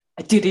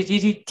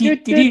ADHD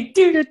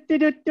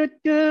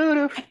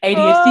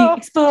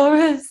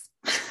Explorers.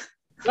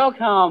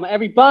 Welcome,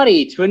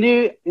 everybody, to a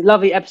new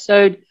lovely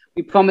episode.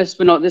 We promise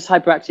we're not this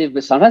hyperactive,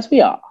 but sometimes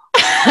we are.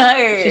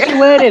 It's just the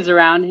way it is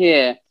around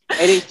here.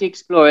 ADHD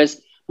Explorers.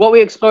 What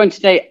we're exploring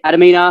today,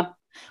 Adamina?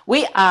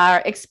 We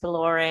are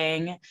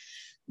exploring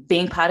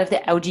being part of the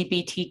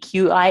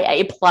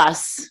LGBTQIA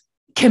plus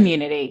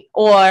community,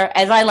 or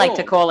as I like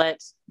to call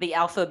it, the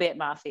Alphabet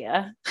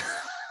Mafia.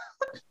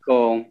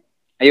 Cool.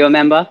 Are you a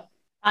member?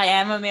 I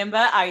am a member.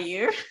 Are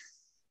you?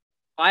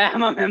 I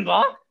am a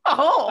member.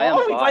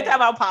 Oh, we both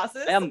have our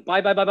passes. I am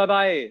bye.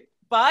 Bye.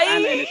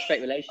 I'm in a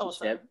straight relationship.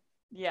 Also,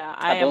 yeah,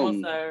 I am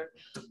also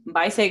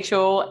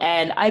bisexual,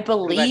 and I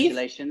believe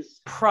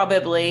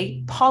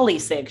probably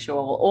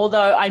polysexual,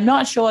 although I'm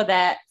not sure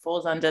that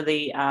falls under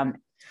the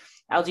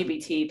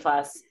LGBT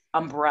plus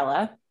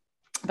umbrella.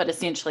 But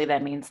essentially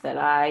that means that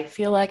I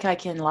feel like I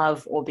can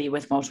love or be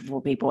with multiple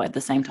people at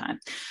the same time.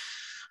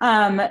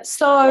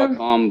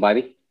 Welcome,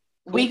 baby.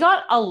 We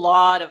got a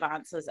lot of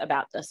answers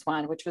about this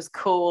one, which was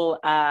cool.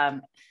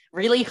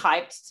 Really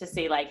hyped to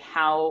see like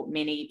how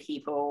many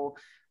people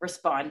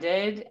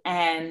responded.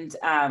 And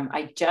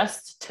I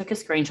just took a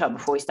screenshot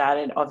before we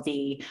started of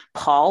the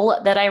poll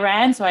that I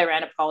ran. So I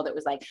ran a poll that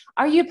was like,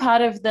 are you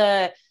part of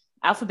the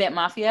Alphabet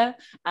Mafia?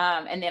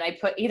 And then I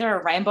put either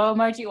a rainbow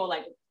emoji or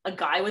like a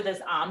guy with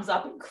his arms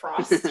up and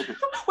crossed,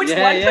 which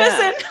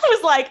person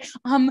was like,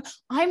 I'm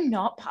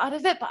not part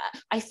of it, but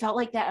I felt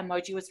like that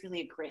emoji was really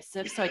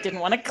aggressive, so I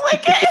didn't want to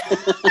click it.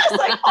 I was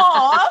like,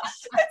 oh,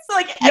 it's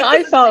like, yeah,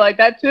 I felt like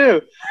that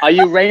too. Are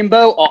you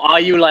rainbow or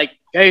are you like,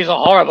 gays are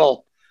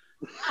horrible?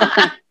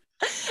 But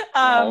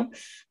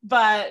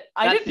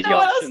I didn't know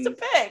what else to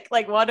pick.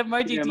 Like, what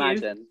emoji do you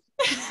imagine?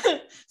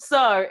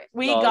 So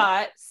we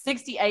got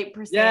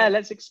 68%. Yeah,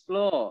 let's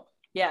explore.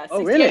 Yeah,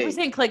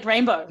 68% clicked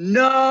rainbow.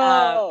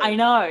 No, I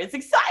know, it's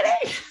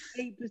exciting.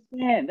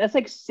 8%. That's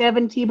like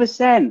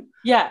 70%.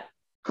 Yeah,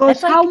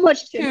 because how like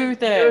much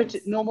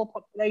two-thirds normal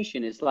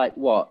population is like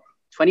what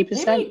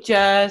 20%? Maybe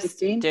just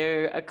 15?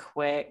 Do a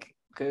quick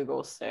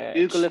Google search.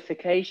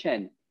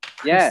 Googleification.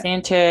 Yeah.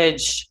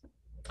 Percentage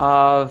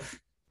of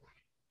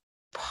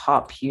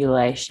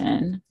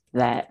population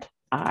that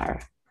are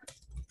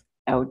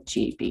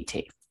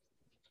LGBT.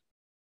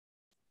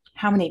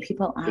 How many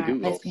people are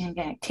lesbian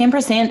gay?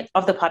 10%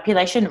 of the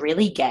population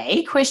really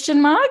gay?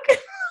 Question mark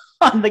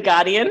on The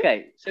Guardian.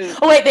 Okay. So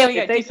wait, there we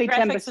go. They say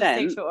 10%.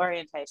 Sexual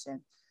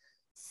orientation.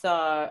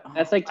 So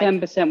that's like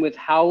 10%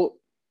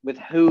 with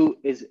who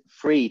is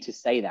free to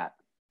say that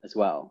as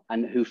well,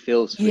 and who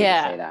feels free to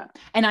say that.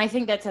 And I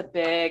think that's a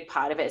big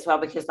part of it as well,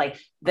 because like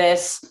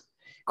this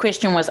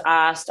question was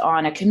asked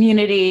on a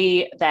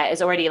community that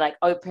is already like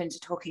open to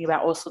talking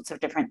about all sorts of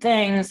different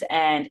things,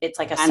 and it's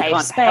like a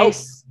safe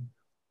space.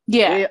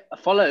 Yeah, we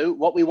follow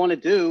what we want to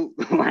do,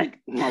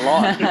 like a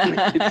lot.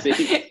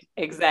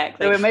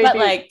 Exactly. So but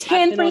like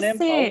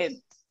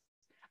 10%,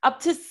 up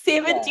to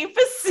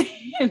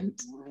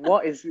 70%.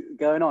 What is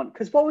going on?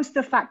 Because what was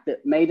the fact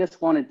that made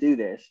us want to do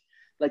this?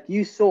 Like,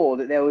 you saw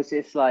that there was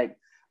this like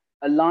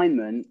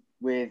alignment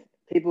with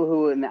people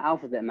who were in the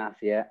Alphabet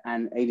Mafia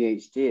and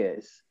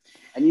ADHDers,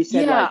 and you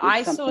said, yeah,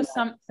 I saw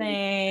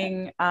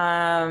something.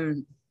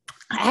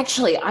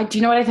 Actually, do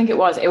you know what I think it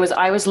was?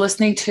 I was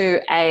listening to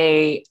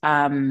a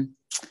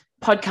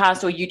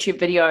podcast or YouTube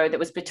video that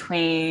was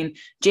between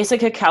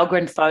Jessica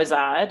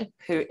Kalgren-Fozard,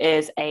 who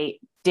is a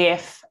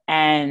deaf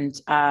and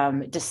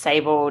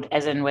disabled,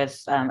 as in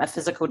with a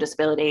physical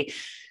disability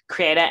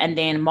creator, and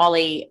then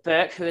Molly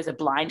Burke, who is a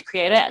blind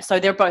creator. So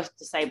they're both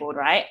disabled,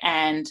 right?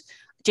 And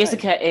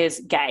Jessica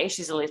is gay.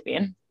 She's a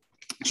lesbian.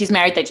 She's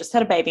married. They just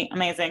had a baby.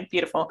 Amazing.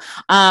 Beautiful.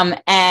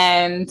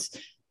 And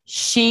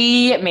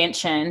she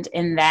mentioned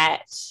in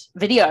that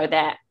video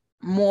that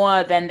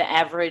more than the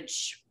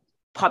average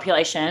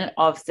population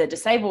of the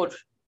disabled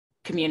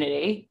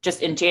community,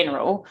 just in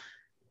general,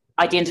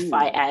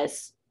 identify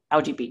as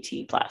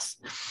LGBT plus.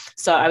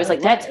 So I was like,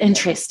 that's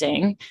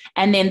interesting.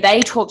 And then they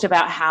talked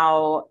about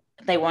how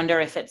they wonder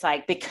if it's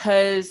like,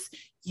 because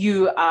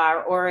you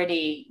are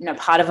already,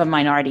 part of a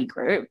minority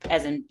group,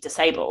 as in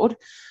disabled,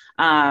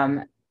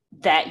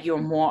 that you're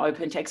more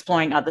open to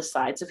exploring other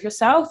sides of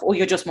yourself, or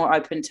you're just more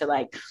open to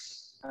like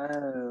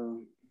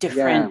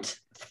different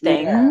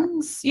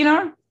things,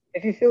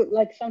 If you feel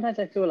like, sometimes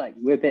I feel like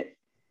we're a bit,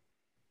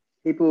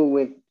 people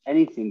with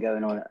anything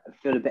going on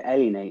feel a bit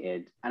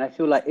alienated. And I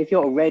feel like if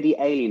you're already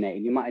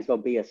alienated, you might as well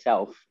be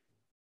yourself.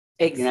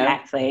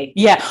 Exactly.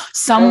 Yeah.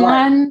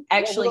 Someone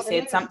actually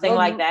said something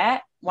like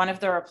that. One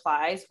of the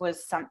replies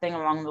was something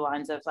along the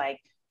lines of like,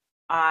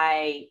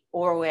 I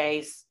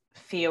always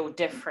feel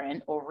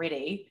different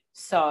already.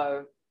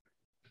 So,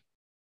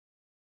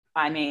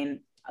 I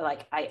mean,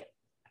 like, I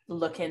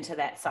look into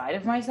that side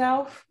of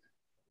myself.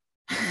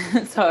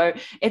 So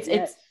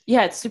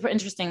it's super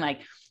interesting. Like,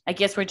 I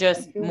guess we're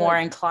just more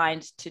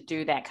inclined to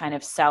do that kind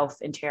of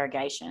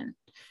self-interrogation.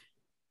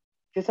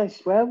 Because I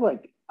swear,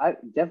 like, I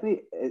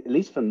definitely, at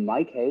least for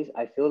my case,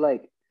 I feel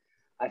like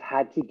I've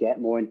had to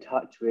get more in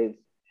touch with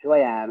who I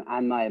am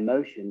and my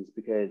emotions,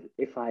 because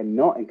if I'm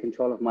not in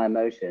control of my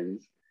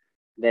emotions,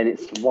 then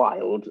it's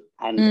wild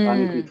and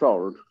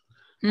uncontrolled.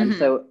 And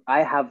so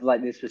I have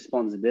like this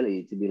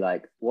responsibility to be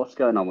like, what's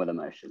going on with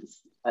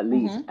emotions at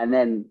least? And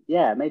then,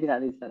 yeah, maybe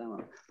that leads to that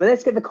one. But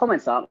let's get the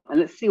comments up and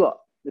let's see what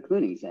the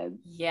community said.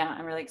 Yeah,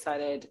 I'm really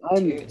excited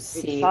to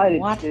see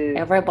what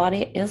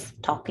everybody is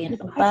talking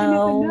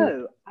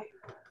about. I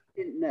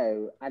didn't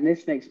know. And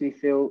this makes me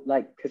feel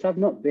like, because I've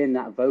not been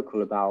that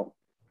vocal about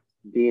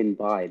being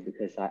bi,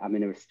 because I'm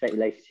in a straight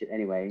relationship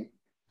anyway.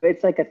 But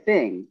it's like a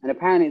thing. And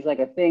apparently it's like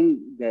a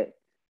thing that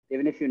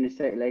even if you're in a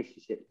straight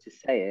relationship, to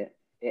say it,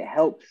 it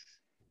helps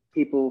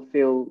people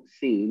feel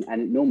seen,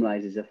 and it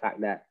normalizes the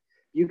fact that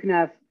you can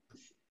have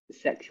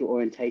sexual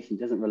orientation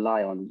doesn't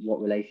rely on what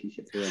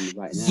relationship you're in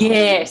right now.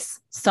 Yes,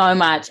 so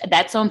much.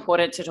 That's so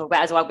important to talk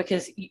about as well,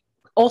 because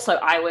also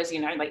I was,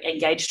 like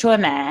engaged to a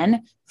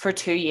man for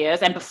 2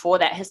 years. And before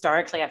that,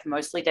 historically, I've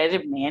mostly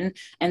dated men.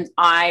 And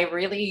I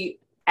really,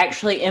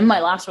 actually, in my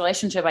last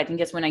relationship, I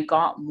think it's when I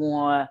got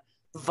more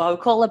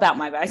vocal about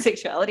my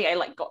bisexuality. I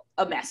like got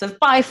a massive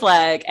bi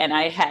flag, and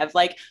I have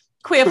like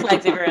queer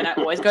flags everywhere, and I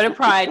always go to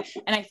Pride.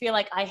 And I feel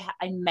like I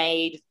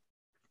made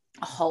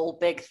a whole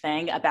big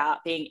thing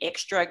about being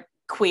extra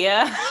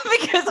queer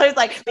because I was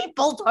like,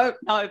 people don't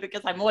know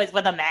because I'm always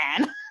with a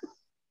man.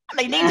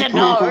 They need to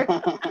know.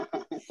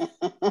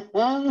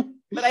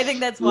 But I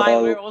think that's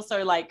why we're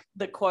also like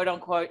the quote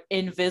unquote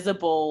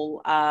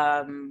invisible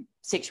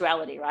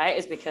sexuality, right?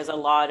 Is because a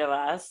lot of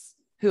us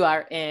who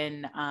are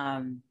in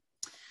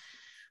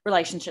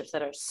relationships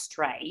that are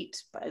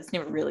straight, but it's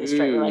never really a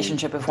straight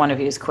relationship if one of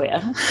you is queer.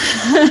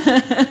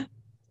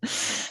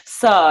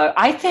 So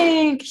I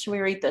think, should we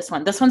read this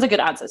one? This one's a good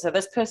answer. So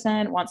this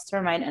person wants to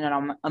remain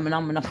an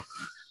anonymous.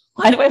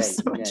 Why do I have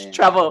so much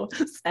trouble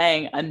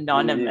saying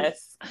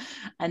anonymous?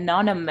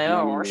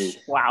 Anonymous.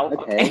 Wow.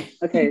 Okay.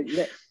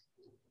 Let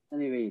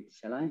me read,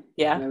 shall I?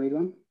 Yeah. Can I read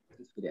one?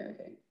 Yeah,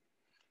 okay.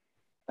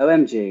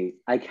 OMG,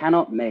 I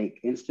cannot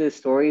make Insta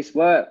stories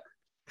work.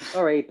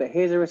 Sorry, but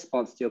here's a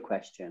response to your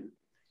question.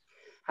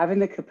 Having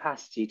the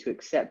capacity to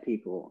accept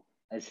people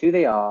as who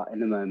they are in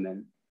the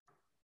moment,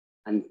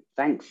 and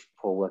thanks,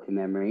 poor working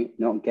memory,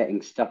 not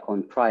getting stuck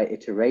on prior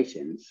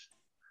iterations.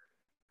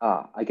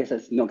 I guess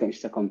that's not getting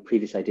stuck on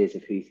previous ideas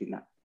of who you think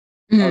that.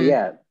 Oh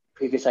yeah,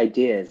 previous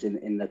ideas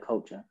in the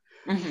culture.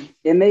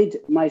 It made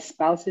my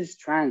spouse's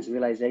trans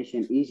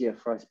realization easier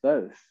for us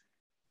both.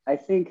 I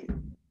think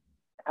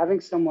they're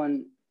having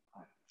someone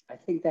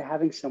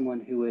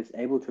who was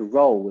able to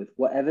roll with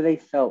whatever they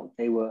felt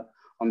they were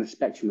on the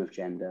spectrum of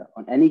gender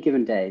on any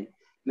given day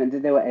meant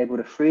that they were able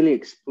to freely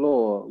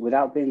explore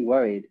without being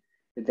worried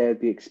that they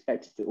would be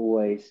expected to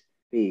always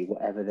be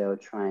whatever they were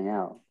trying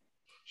out.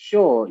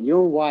 Sure,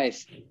 your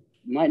wife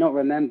might not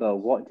remember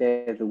what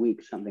day of the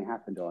week something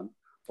happened on,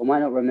 or might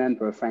not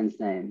remember a friend's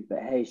name, but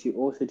hey, she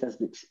also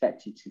doesn't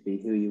expect you to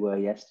be who you were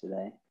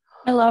yesterday.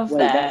 I love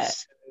that.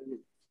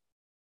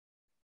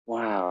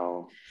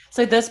 Wow.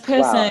 So this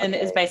person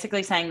is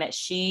basically saying that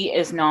she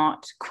is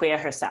not queer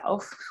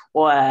herself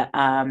or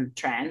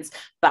trans,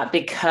 but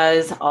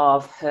because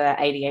of her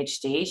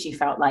ADHD, she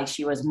felt like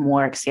she was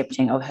more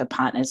accepting of her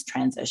partner's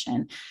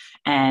transition.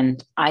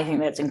 And I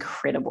think that's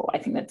incredible. I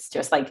think that's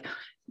just like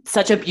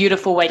such a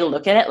beautiful way to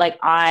look at it. Like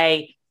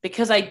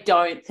because I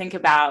don't think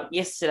about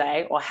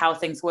yesterday or how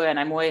things were, and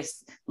I'm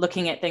always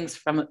looking at things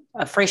from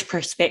a fresh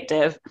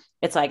perspective.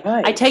 It's like,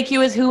 I take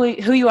you as who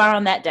you are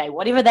on that day,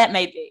 whatever that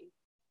may be.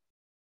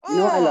 You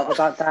know what I love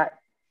about that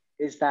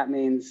is that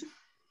means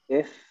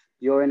if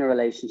you're in a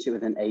relationship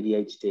with an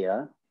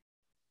ADHDer,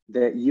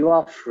 that you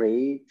are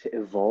free to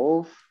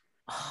evolve,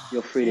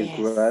 you're free to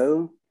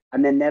grow,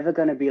 and they're never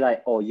going to be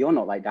like, oh, you're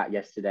not like that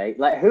yesterday.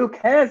 Like, who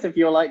cares if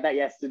you're like that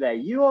yesterday?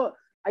 Your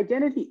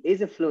identity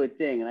is a fluid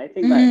thing. And I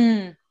think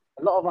that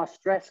a lot of our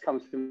stress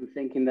comes from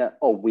thinking that,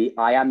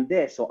 I am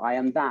this or I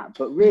am that.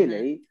 But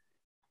really,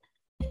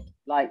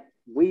 like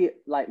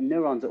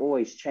neurons are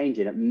always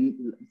changing at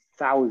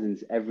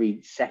thousands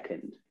every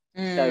second.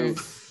 So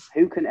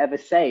who can ever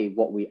say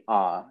what we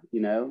are,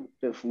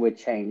 if we're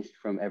changed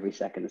from every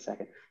second to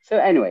second. So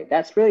anyway,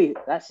 that's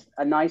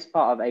a nice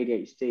part of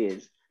ADHD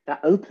is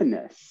that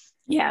openness.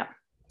 Yeah,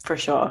 for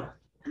sure.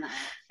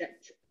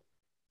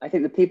 I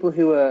think the people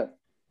who are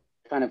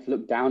kind of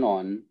looked down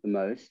on the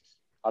most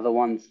are the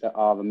ones that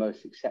are the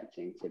most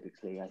accepting,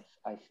 typically,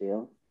 I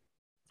feel.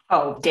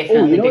 Oh,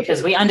 definitely,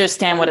 because we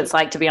understand what it's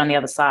like to be on the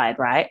other side,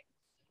 right?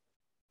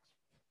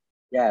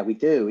 Yeah, we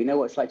do. We know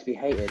what it's like to be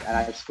hated. And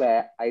I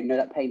swear, I know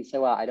that pain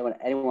so well. I don't want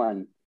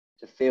anyone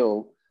to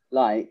feel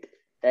like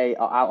they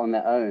are out on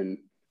their own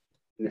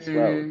in this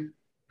world.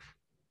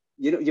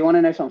 You want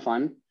to know something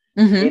fun?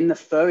 In the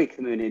furry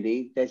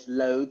community, there's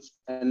loads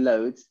and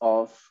loads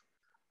of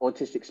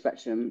autistic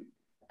spectrum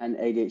and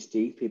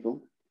ADHD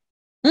people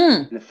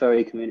in the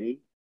furry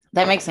community.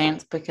 That makes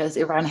sense because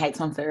everyone hates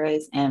on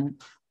furries,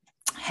 and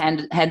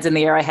hands in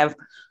the air,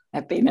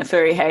 I've been a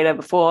furry hater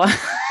before.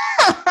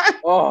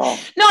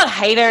 Not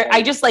hater.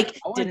 I just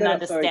didn't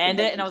understand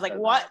it, and I was like,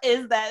 what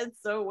is that?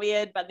 It's so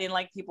weird. But then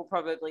people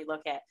probably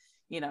look at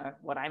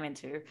what I'm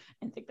into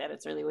and think that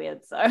it's really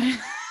weird. So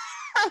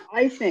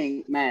I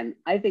think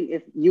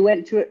if you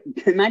went to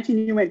imagine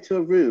you went to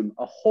a room,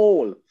 a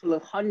hall full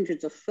of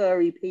hundreds of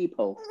furry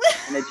people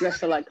and they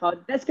dress like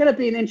cards, that's going to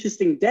be an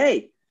interesting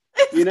day.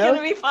 It's going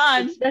to be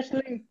fun.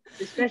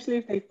 Especially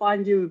if they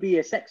find you to be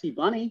a sexy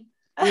bunny,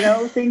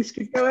 things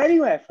could go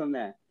anywhere from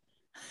there.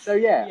 So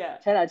yeah,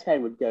 10 out of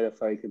 10 would go to a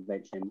furry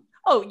convention.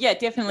 Oh yeah,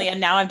 definitely. And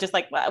now I'm just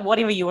like,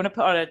 whatever you want to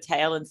put on a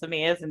tail and some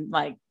ears and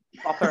like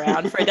bop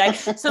around for a day,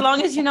 so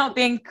long as you're not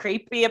being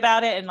creepy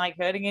about it and like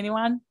hurting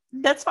anyone,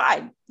 that's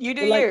fine. You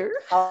do you.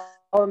 How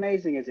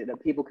amazing is it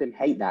that people can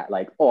hate that?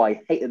 Like, oh,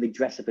 I hate that they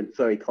dress up in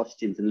furry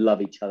costumes and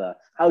love each other.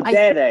 How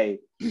dare they?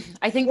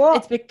 I think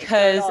it's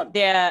because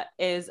there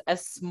is a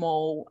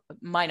small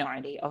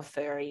minority of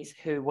furries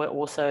who were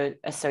also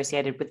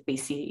associated with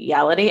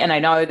bestiality, and I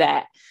know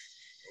that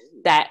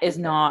is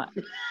not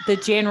the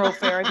general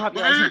furry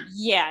population.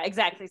 Yeah,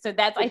 exactly. So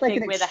that's I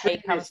think where the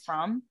hate comes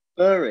from.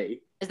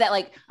 Furry is that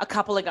like a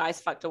couple of guys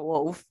fucked a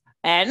wolf,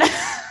 and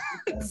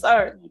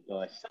so oh my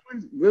gosh,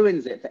 someone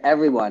ruins it for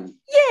everyone.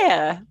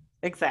 Yeah,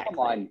 exactly.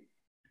 Come on.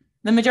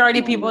 The majority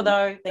of people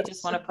though, they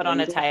just want to put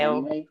on a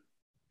tail.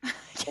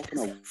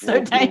 Anyway.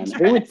 So dangerous.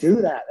 Who would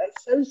do that?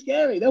 That's so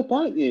scary. They'll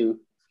bite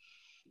you.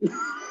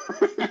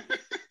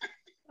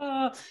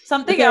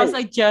 Something else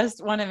I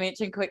just want to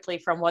mention quickly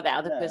from what the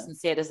other person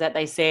said is that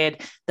they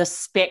said the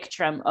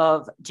spectrum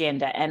of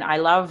gender. And I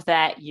love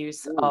that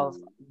use of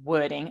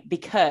wording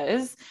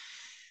because,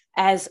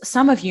 as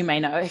some of you may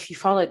know, if you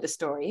followed the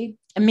story,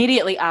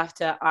 immediately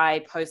after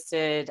I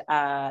posted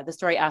the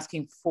story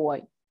asking for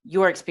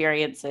your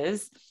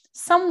experiences,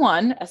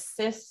 someone, a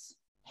cis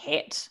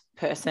het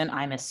person,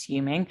 I'm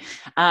assuming,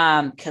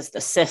 because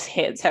the cis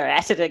hets are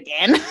at it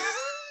again.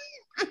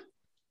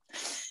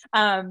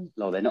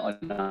 No, they're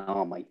not an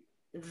army.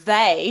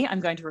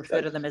 I'm going to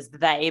refer to them as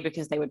they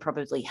because they would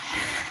probably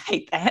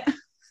hate that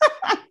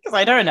because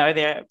I don't know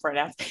their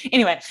pronouns.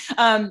 Anyway,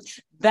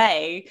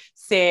 they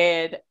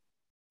said,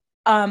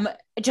 I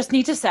just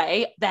need to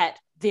say that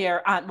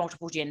there aren't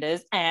multiple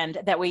genders and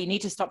that we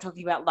need to stop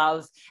talking about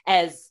love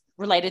as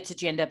related to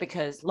gender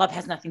because love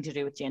has nothing to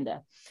do with gender.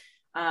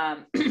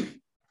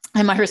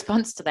 And my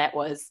response to that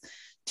was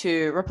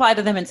to reply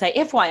to them and say,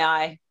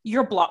 FYI,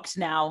 you're blocked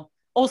now.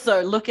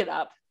 Also, look it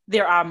up.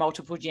 There are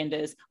multiple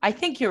genders. I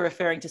think you're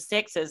referring to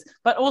sexes,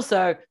 but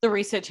also the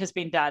research has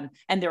been done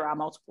and there are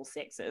multiple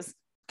sexes.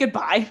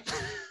 Goodbye.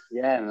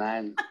 Yeah,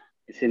 man.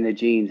 It's in the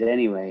genes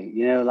anyway.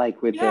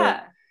 Like with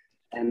the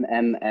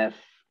MMF,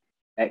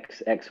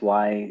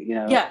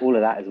 XXY, all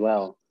of that as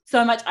well.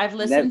 So much. I've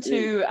listened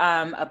to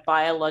a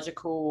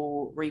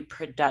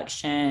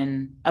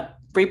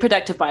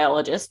reproductive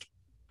biologist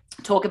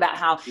talk about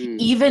how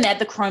even at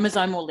the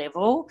chromosomal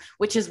level,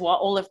 which is what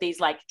all of these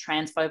like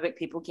transphobic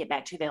people get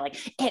back to, they're like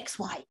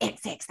XY,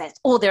 XX, that's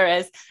all there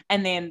is.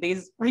 And then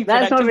these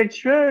reproductive... That's not even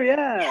true,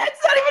 yeah.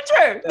 It's not even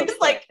true. There's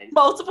like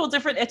multiple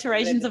different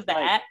iterations of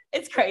that.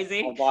 It's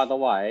crazy. Oh, by the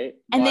way,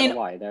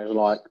 there's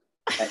like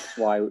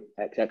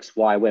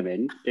XXY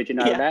women. Did you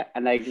know that?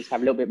 And they just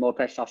have a little bit more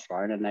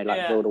testosterone and they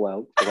rule the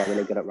world because they're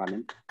really good at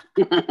running.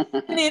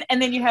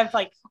 and then you have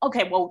like,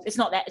 okay, well, it's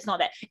not that.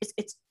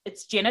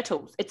 It's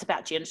genitals. It's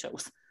about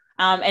genitals.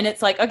 And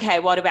it's like, okay,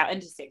 what about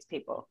intersex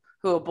people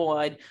who are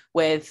born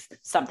with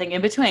something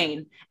in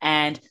between?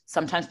 And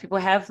sometimes people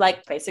have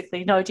like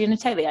basically no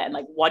genitalia. And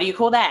like, what do you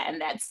call that? And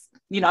that's,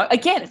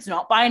 again, it's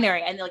not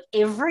binary. And like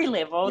every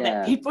level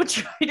that people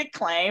try to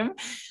claim,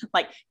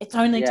 like it's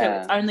only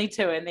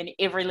two. And then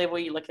every level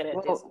you look at it,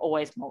 there's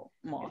always more.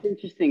 It's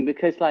interesting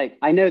because like,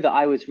 I know that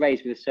I was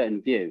raised with a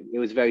certain view. It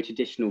was a very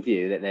traditional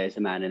view that there's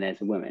a man and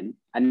there's a woman.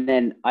 And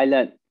then I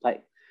learned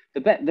like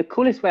the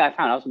coolest way I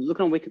found, I was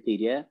looking on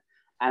Wikipedia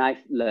and I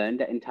learned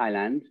that in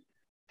Thailand,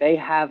 they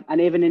have,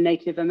 and even in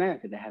Native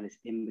America, they have this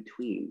in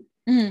between.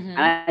 Mm-hmm. And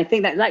I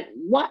think that like,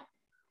 what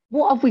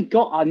have we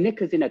got our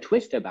knickers in a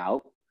twist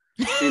about?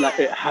 Like,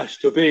 it has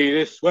to be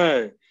this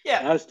way. Yeah.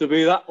 It has to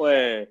be that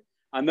way.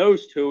 And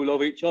those two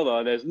love each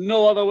other. There's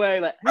no other way.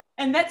 Like,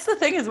 and that's the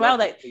thing as well.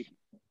 That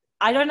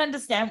I don't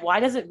understand. Why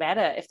does it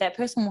matter if that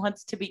person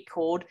wants to be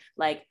called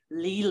like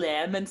Lee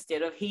Lam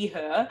instead of he,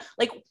 her?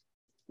 Like,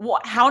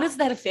 what? How does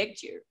that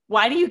affect you?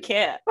 Why do you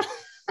care?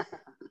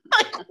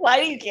 Like,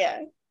 why do you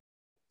care?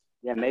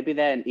 Yeah, maybe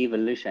they're an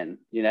evolution.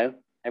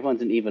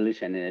 Everyone's an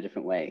evolution in a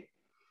different way.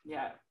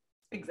 Yeah,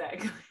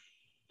 exactly.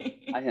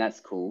 I think that's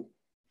cool.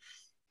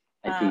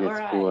 I think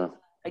that's cool.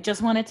 I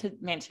just wanted to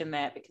mention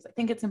that because I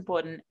think it's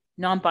important.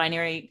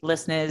 Non-binary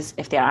listeners,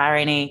 if there are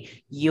any,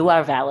 you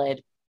are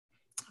valid.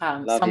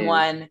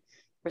 Someone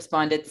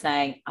responded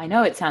saying, I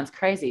know it sounds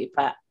crazy,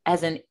 but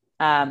as an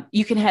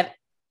you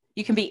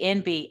can be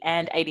NB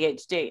and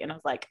ADHD. And I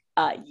was like,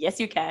 yes,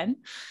 you can.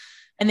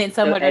 And then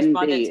someone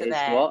responded to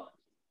that. What?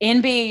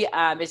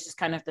 NB is just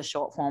kind of the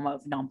short form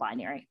of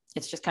non-binary.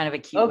 It's just kind of a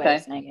cute way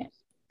of saying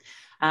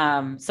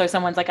it. So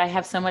someone's like, I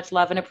have so much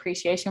love and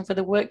appreciation for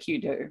the work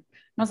you do.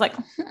 And I was like,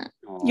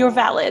 you're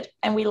valid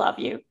and we love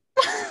you.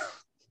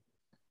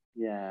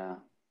 Yeah,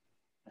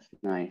 that's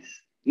nice.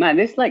 Man,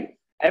 this like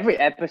every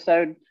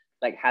episode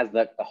like has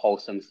the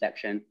wholesome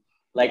section.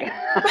 Like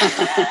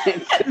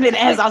and then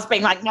as us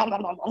being like,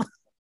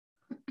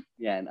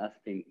 yeah, and us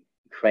being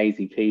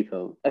crazy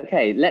people.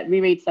 Okay, let me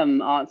read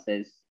some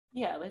answers.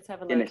 Yeah, let's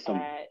have a look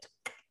at.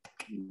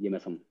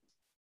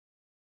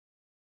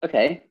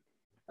 Okay,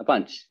 a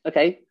bunch.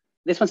 Okay,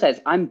 this one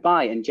says, I'm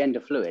bi and gender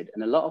fluid,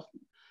 and a lot of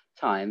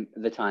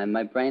the time,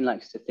 my brain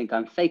likes to think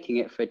I'm faking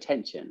it for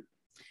attention.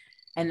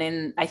 And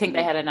then I think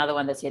they had another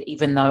one that said,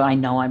 even though I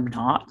know I'm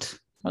not.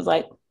 I was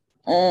like,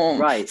 oh.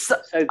 Right. So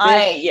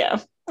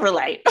this,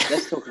 relate.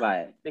 Let's talk about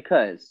it,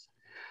 because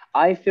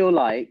I feel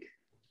like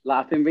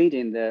I've been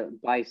reading the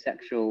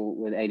bisexual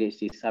with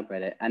ADHD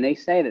subreddit, and they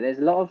say that there's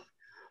a lot of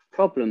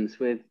problems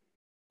with,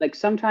 like,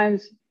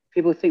 sometimes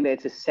people think that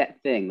it's a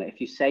set thing. Like,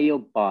 if you say you're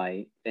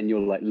bi, then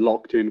you're like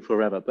locked in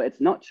forever. But it's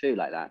not true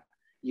like that.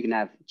 You can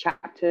have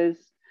chapters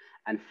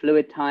and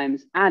fluid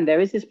times. And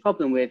there is this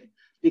problem with,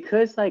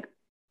 because like,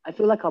 I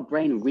feel like our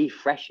brain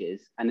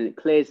refreshes and then it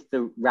clears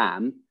the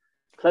RAM,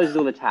 closes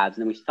all the tabs,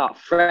 and then we start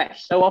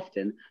fresh so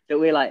often that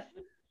we're like,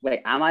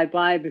 wait, am I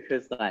bi?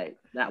 Because like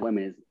that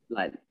woman is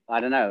like, I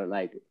don't know,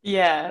 like,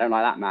 yeah, I don't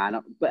like that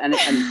man. But and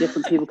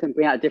different people can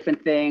bring out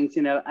different things,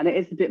 you know, and it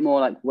is a bit more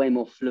like way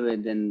more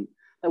fluid. And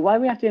like, why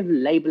do we have to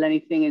even label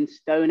anything in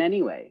stone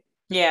anyway?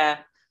 Yeah.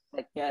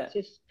 Like, it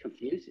just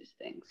confuses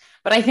things.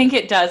 But I think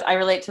it does. I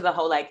relate to the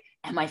whole, like,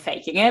 am I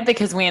faking it?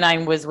 Because when I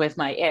was with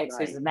my ex,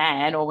 who's a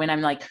man, or when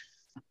I'm like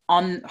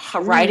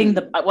riding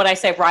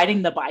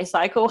the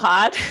bicycle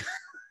hard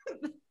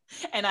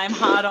and I'm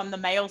hard on the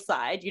male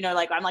side, you know,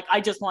 like I'm like,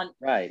 I just want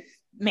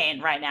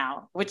man right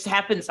now, which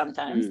happens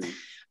sometimes.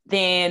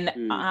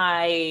 Then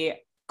I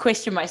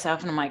question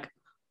myself and I'm like,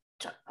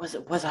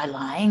 was I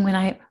lying when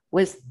I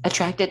was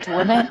attracted to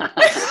women?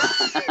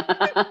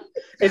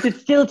 Is it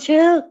still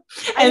true?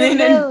 And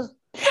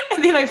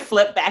then I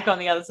flip back on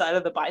the other side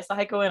of the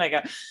bicycle and I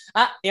go,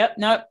 yep,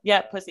 no,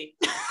 yeah, pussy.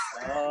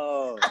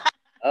 Oh,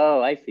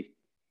 I see.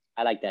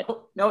 I like that.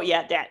 Oh, no,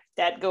 yeah,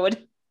 that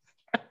good.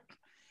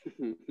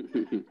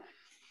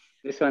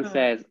 This one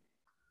says,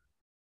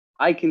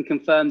 I can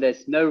confirm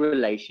there's no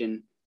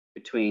relation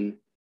between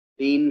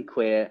being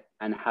queer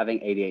and having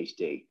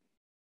ADHD.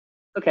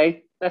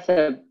 Okay, that's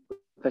a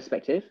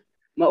perspective.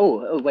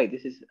 Wait,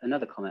 this is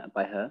another comment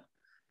by her.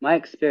 My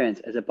experience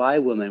as a bi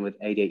woman with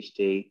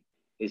ADHD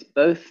is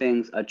both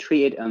things are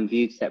treated and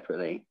viewed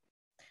separately.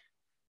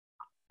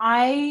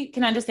 I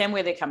can understand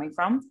where they're coming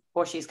from,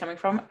 or she's coming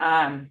from.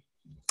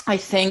 I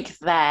think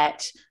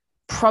that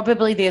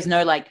probably there's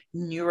no like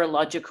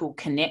neurological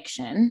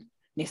connection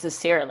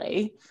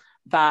necessarily,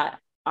 but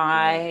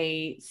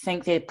I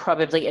think there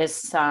probably is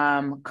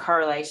some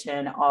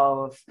correlation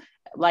of,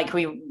 like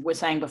we were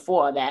saying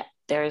before, that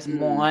there is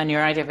more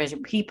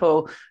neurodivergent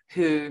people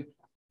who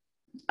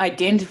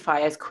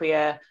identify as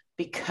queer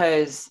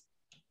because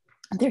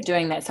they're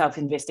doing that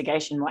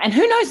self-investigation more. And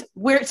who knows,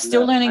 we're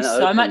still learning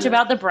so much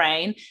about the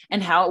brain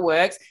and how it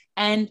works.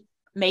 And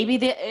maybe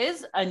there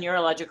is a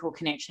neurological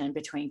connection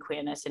between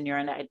queerness and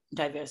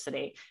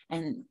neurodiversity.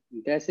 And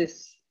there's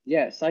this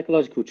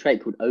psychological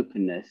trait called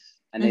openness,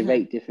 and they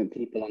rate different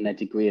people on their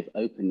degree of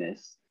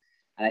openness.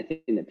 And I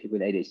think that people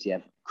with ADHD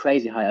have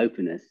crazy high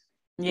openness.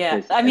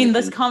 Yeah, I mean,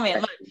 this comment,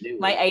 look,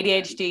 my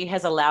ADHD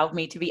has allowed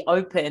me to be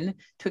open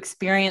to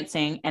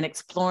experiencing and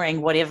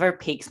exploring whatever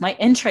piques my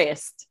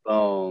interest.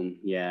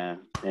 Yeah.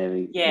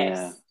 Yes.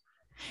 Yeah.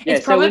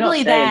 It's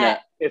probably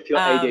that if you're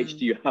ADHD,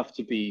 you have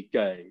to be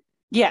gay.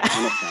 Yeah.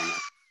 I'm not saying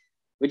that.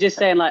 We're just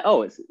saying like,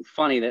 it's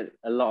funny that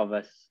a lot of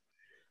us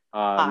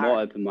are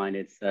more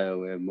open-minded, so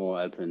we're more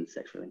open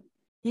sexually.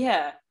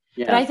 Yeah.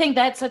 But I think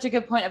that's such a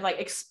good point of like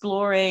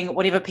exploring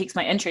whatever piques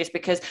my interest,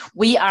 because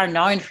we are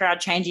known for our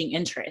changing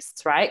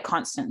interests, right?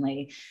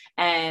 Constantly.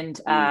 And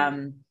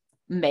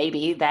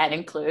maybe that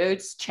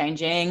includes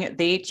changing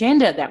the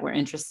gender that we're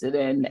interested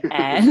in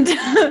and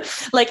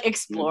like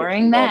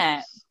exploring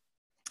that.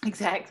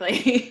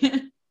 Exactly.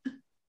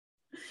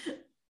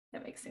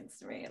 That makes sense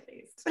to me, at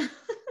least. I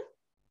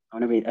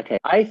want to read. Okay.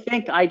 I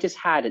think I just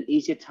had an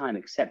easier time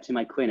accepting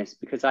my queerness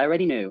because I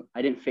already knew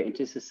I didn't fit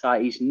into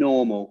society's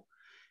normal.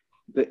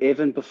 But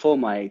even before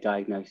my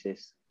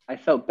diagnosis, I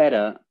felt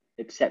better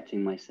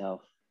accepting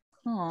myself.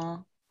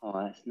 Aww.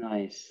 Oh, that's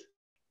nice.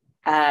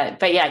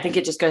 But yeah, I think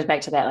it just goes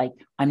back to that, like,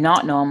 I'm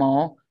not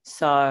normal.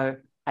 So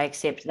I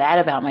accept that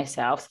about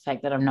myself, the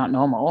fact that I'm not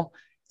normal.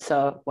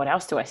 So what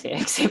else do I say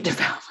accept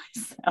about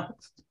myself?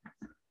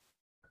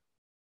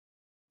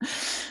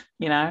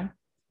 You know,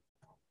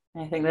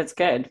 I think that's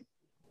good.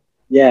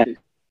 Yeah,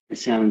 it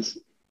sounds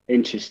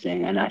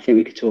interesting. And I think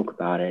we could talk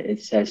about it.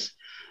 It says,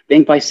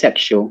 being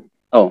bisexual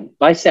and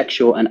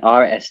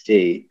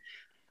RSD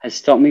has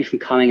stopped me from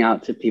coming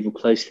out to people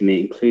close to me,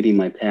 including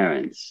my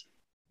parents.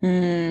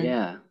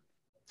 Yeah,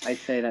 I'd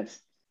say that's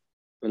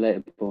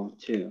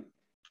relatable too.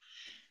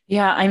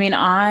 Yeah, I mean,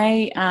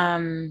 I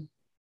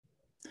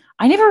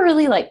never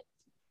really like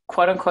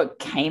quote unquote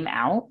came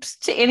out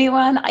to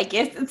anyone. I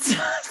guess at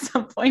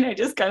some point I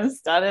just kind of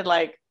started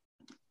like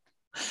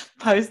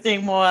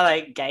posting more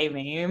like gay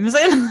memes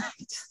and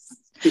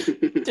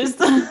like, just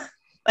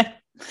like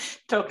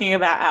talking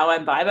about how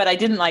I'm bi, but I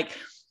didn't like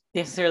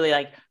necessarily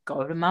like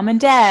go to mum and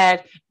dad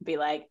and be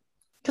like,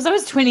 because I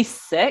was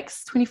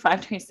 25,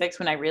 26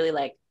 when I really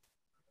like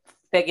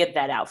figured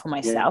that out for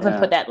myself and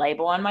put that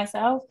label on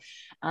myself.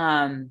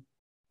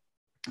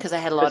 Because I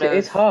had a lot of,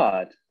 it's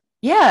hard.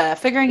 Yeah,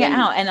 figuring it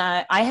out. And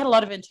I had a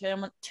lot of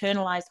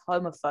internalized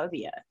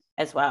homophobia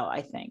as well,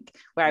 I think,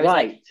 where I was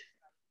like,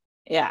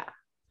 yeah.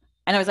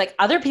 And I was like,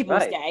 other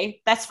people's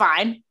gay, that's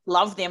fine.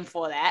 Love them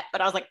for that.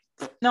 But I was like,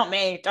 not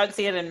me. Don't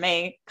see it in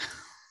me.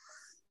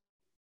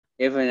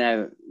 Even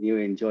though you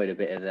enjoyed a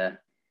bit of the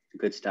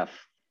good stuff.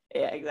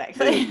 Yeah,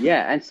 exactly.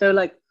 Yeah. And so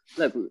like,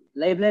 look,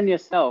 labeling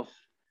yourself,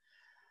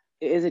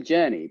 it is a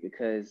journey,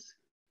 because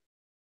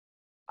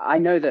I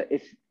know that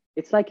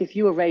it's like if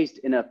you were raised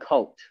in a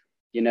cult,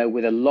 you know,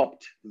 with a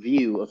locked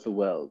view of the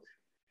world,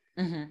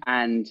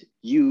 and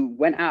you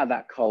went out of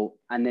that cult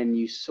and then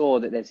you saw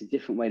that there's a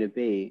different way to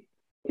be,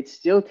 it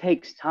still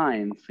takes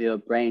time for your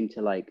brain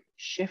to like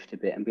shift a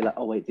bit and be like,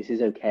 oh wait, this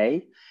is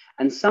okay.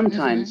 And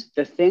sometimes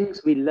the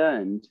things we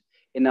learned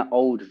in that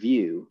old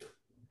view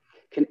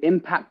can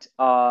impact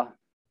our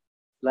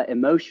like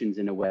emotions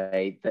in a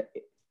way that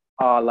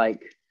our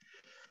like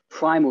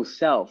primal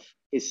self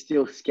is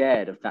still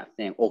scared of that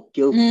thing or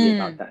guilty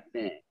about that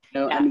thing.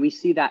 You know, and we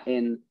see that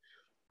in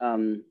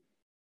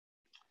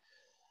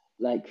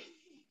like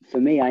for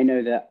me, I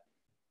know that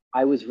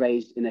I was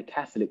raised in a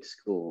Catholic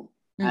school,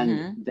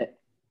 and that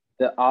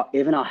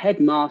even our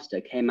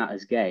headmaster came out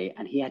as gay,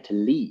 and he had to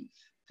leave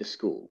the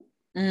school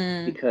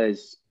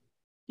because,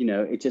 you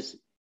know, it just,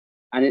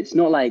 and it's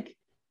not like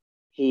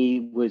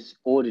he was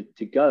ordered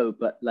to go,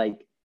 but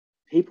like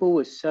people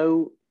were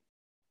so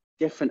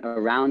different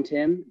around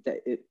him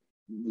that it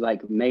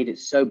like made it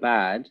so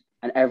bad,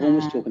 and everyone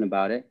was talking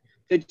about it.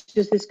 So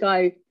just this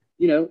guy,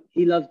 you know,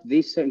 he loved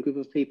these certain group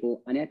of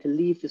people, and he had to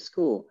leave the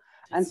school.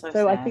 And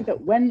so I think that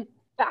when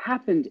that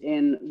happened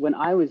when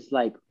I was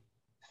like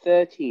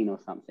 13 or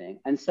something,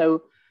 and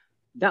so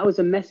that was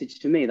a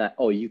message to me that,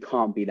 oh, you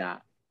can't be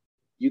that.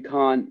 You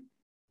can't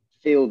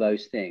feel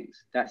those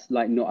things. That's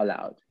like not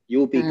allowed.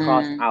 You'll be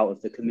cast out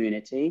of the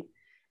community.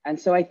 And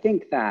so I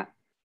think that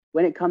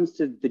when it comes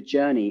to the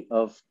journey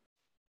of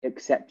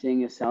accepting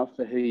yourself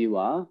for who you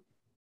are,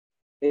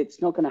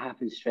 it's not going to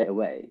happen straight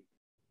away.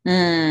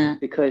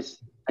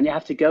 Because, and you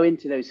have to go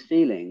into those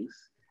feelings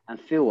and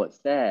feel what's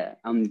there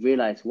and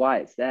realize why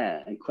it's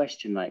there and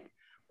question like,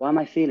 why am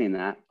I feeling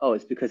that? Oh,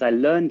 it's because I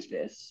learned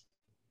this.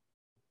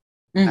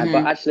 But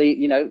actually,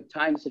 you know,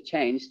 times have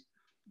changed.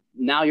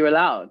 Now you're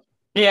allowed.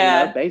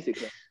 Yeah. You know,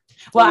 basically.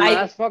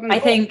 Well, I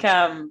think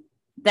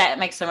that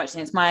makes so much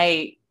sense.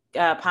 My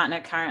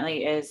partner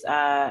currently is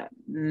a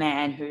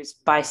man who's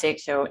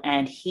bisexual,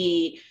 and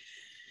he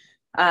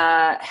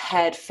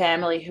had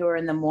family who are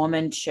in the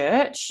Mormon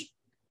church.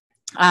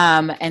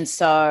 And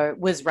so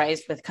was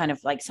raised with kind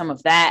of like some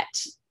of that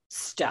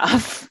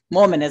stuff,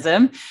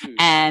 Mormonism.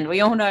 And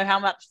we all know how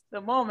much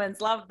the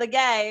Mormons love the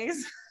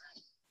gays.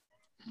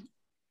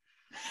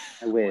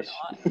 I wish.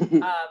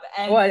 And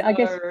I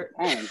guess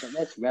but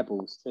there's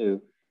rebels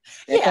too.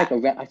 There's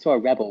like I saw a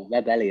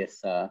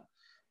rebellious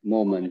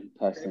Mormon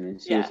person,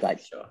 and she was like,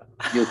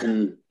 you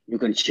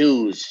can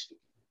choose.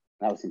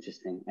 That was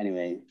interesting.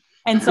 Anyway.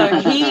 And so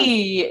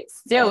he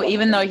still,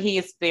 even though he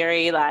is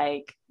very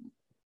like,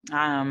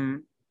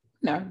 you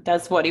know,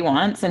 does what he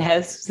wants and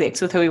has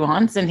sex with who he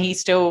wants, and he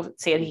still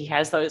said he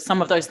has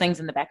some of those things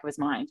in the back of his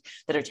mind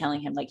that are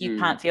telling him like, you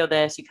can't feel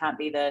this, you can't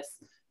be this,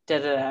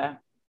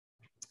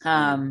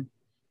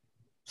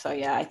 so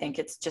yeah, I think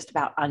it's just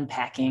about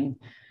unpacking.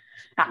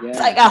 It's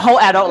like our whole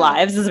adult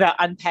lives is about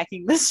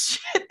unpacking this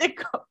shit that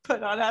got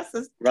put on us.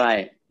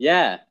 Right.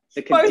 Yeah.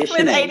 Both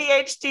with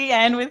ADHD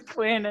and with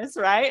queerness,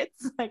 right?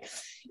 It's like,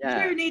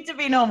 you need to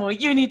be normal.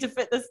 You need to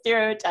fit the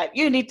stereotype.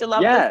 You need to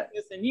love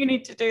this person. You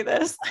need to do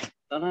this.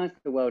 Sometimes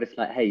the world is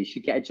like, hey, you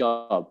should get a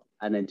job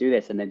and then do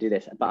this and then do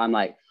this. But I'm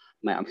like,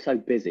 mate, I'm so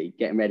busy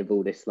getting rid of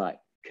all this like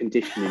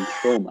conditioning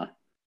trauma.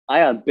 I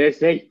am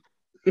busy.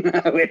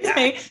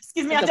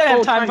 Excuse me, I don't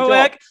have time for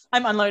work.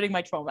 I'm unloading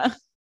my trauma.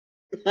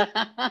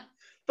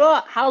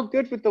 But how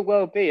good would the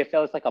world be if there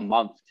was like a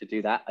month to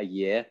do that, a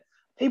year?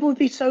 People would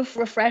be so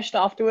refreshed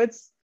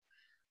afterwards.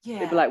 Yeah,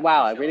 they'd be like,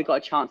 wow, I really got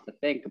a chance to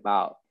think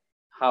about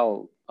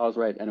how I was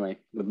raised. Anyway.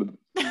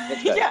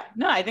 Yeah,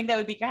 no, I think that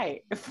would be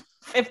great.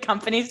 If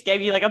companies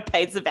gave you like a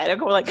paid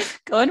sabbatical, like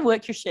go and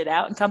work your shit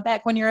out and come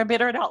back when you're a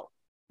better adult.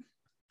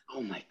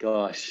 Oh my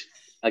gosh.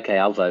 Okay,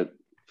 I'll vote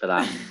for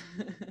that.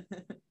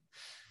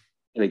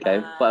 Here we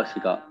go. What else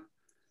we got?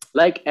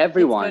 Like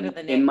everyone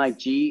in my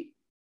G.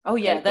 Oh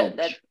yeah,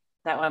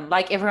 that one.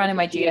 Like everyone in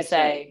my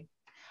GSA.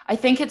 I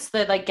think it's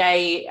the like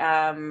gay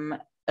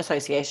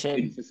association.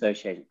 Students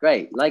Association.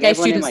 Great. Like gay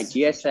everyone in my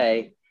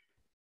GSA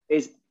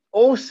is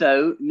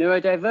also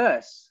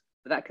neurodiverse,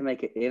 but that can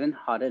make it even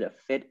harder to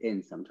fit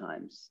in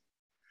sometimes.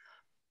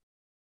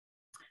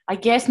 I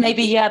guess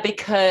maybe,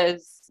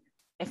 because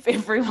if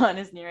everyone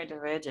is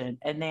neurodivergent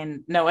and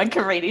then no one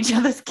can read each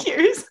other's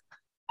cues.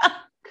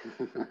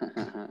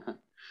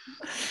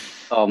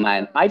 Oh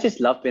man, I just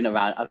love being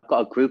around. I've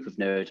got a group of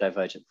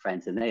neurodivergent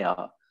friends, and they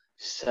are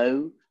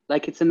so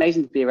like it's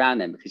amazing to be around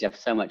them because you have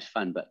so much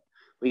fun, but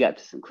we get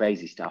to some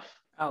crazy stuff.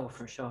 Oh,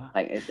 for sure.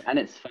 Like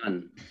it's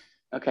fun.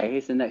 Okay,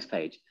 here's the next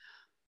page.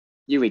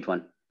 You read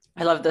one.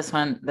 I love this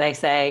one. They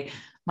say,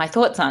 my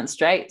thoughts aren't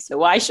straight, so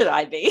why should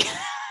I be?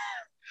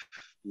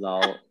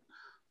 Lol.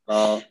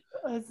 Lol.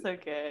 That's so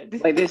good.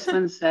 Wait, this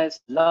one says,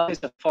 love is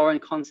a foreign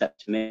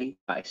concept to me,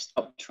 but I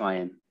stopped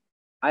trying.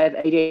 I have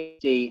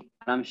ADHD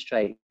and I'm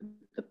straight.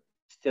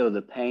 Still,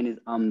 the pain is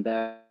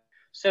unbearable.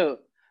 So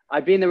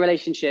I'd be in the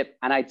relationship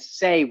and I'd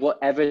say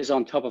whatever's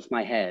on top of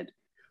my head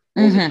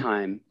all the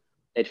time.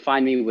 They'd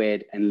find me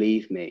weird and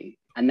leave me.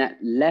 And that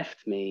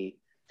left me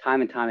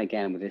time and time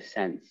again with this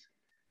sense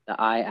that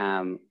I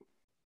am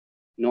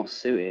not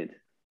suited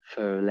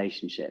for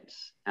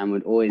relationships and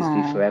would always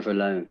be forever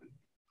alone.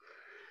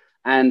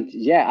 And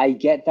yeah, I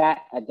get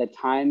that at the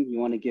time you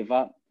want to give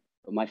up,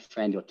 but my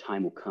friend, your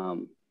time will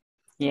come.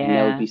 Yeah. And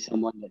there will be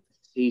someone that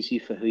sees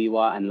you for who you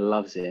are and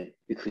loves it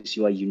because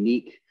you are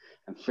unique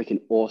and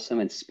freaking awesome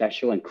and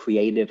special and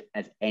creative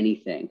as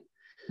anything.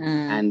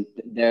 And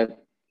there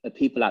are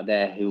people out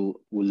there who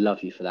will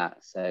love you for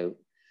that. So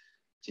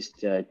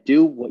just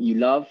do what you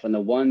love and the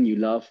one you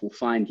love will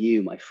find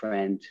you, my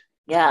friend.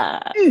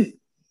 Yeah.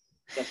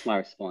 That's my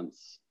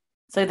response.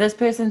 So this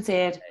person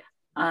said,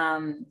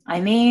 I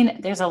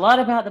mean, there's a lot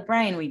about the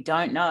brain we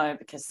don't know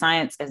because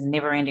science is a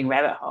never-ending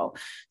rabbit hole.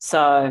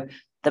 So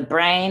the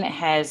brain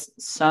has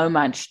so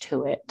much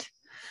to it,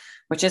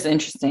 which is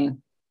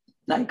interesting.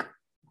 Like,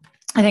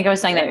 I think I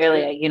was saying that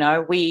earlier, you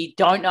know, we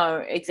don't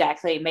know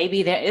exactly.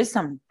 Maybe there is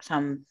some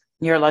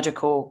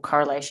neurological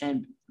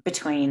correlation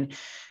between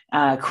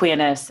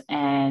queerness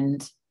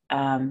and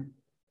having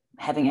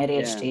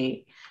ADHD.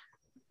 Yeah.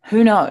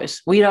 Who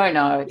knows? We don't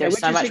know. There's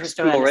so much we're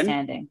still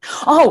understanding.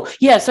 Oh,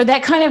 yeah. So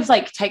that kind of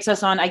like takes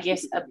us on, I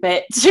guess, a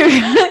bit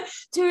to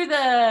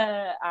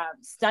the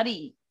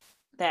study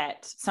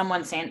that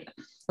someone sent,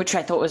 which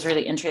I thought was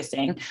really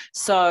interesting.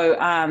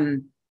 So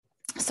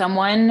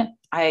someone,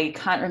 I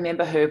can't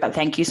remember who, but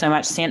thank you so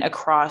much, sent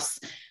across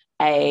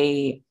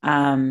a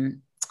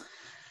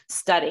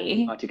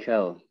study.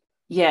 Article.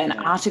 Yeah, an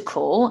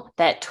article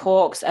that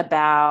talks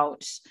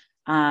about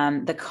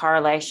the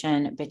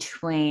correlation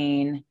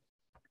between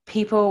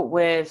people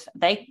with,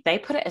 they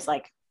put it as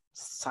like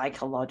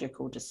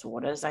psychological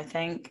disorders, I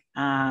think,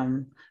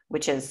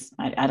 which is,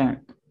 I don't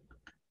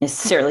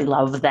necessarily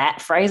love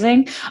that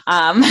phrasing.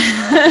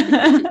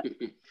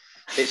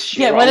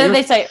 Yeah, what did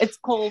they say? It's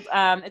called,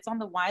 it's on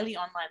the Wiley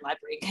Online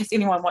Library in case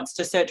anyone wants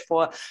to search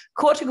for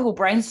cortical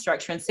brain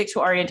structure and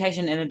sexual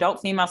orientation in adult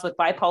females with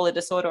bipolar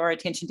disorder or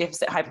attention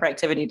deficit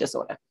hyperactivity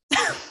disorder.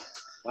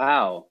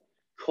 Wow.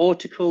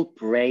 Cortical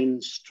brain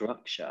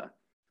structure.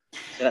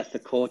 So that's the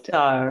cortex.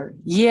 So,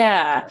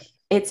 yeah,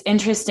 it's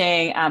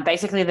interesting.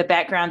 Basically, the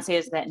background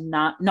says that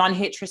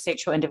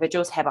non-heterosexual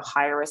individuals have a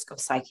higher risk of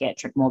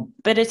psychiatric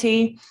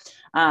morbidity.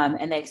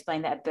 And they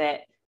explain that a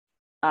bit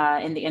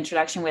in the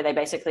introduction, where they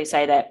basically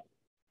say that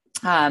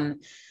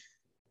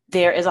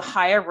there is a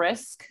higher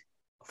risk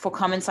for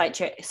common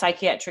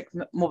psychiatric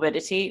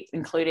morbidity,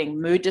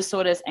 including mood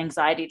disorders,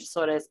 anxiety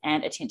disorders,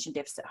 and attention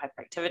deficit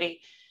hyperactivity.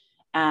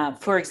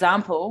 For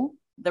example,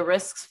 the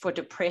risks for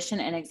depression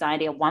and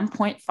anxiety are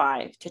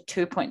 1.5 to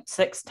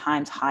 2.6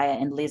 times higher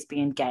in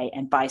lesbian, gay,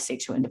 and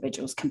bisexual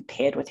individuals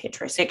compared with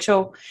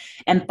heterosexual.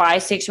 And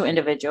bisexual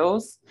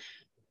individuals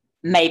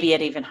may be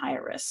at even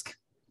higher risk,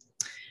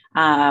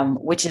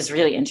 which is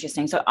really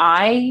interesting. So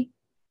I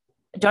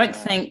don't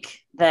think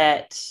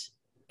that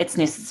it's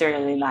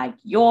necessarily like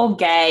you're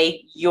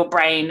gay, your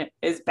brain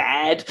is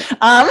bad.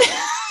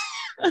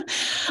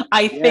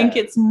 I think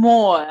it's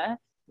more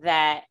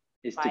that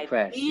it's by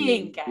depressed.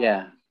 being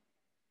gay,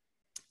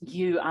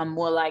 you are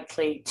more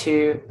likely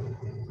to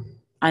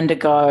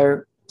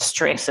undergo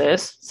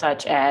stresses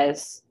such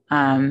as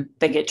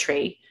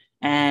bigotry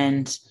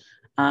and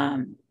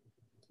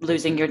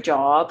losing your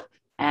job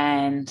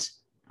and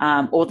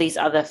all these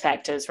other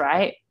factors,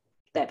 right,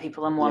 that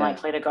people are more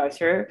likely to go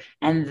through.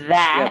 And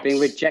that being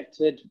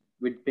rejected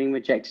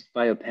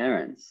by your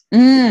parents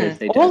because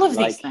they all don't of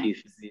like these things. you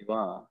for who you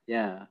are.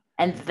 Yeah.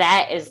 And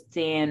that is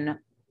then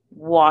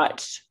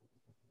what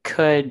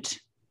could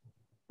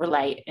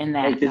relate in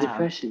that the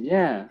depression,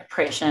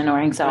 depression or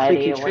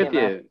anxiety or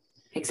whatever.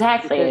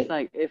 Exactly. Because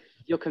like if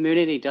your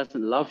community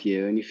doesn't love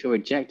you and you feel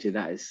rejected,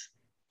 that is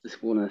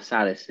just one of the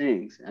saddest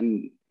things.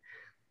 And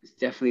it's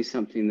definitely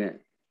something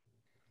that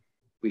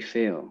we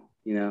feel,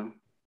 you know.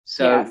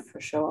 So yeah, for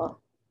sure.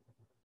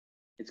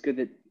 It's good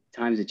that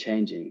times are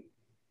changing.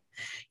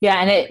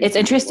 Yeah, and it's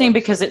interesting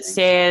because it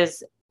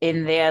says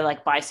in there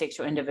like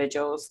bisexual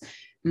individuals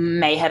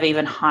may have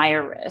even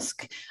higher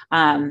risk,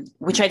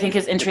 which I think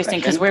is interesting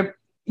because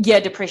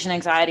depression,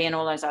 anxiety, and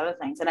all those other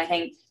things. And I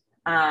think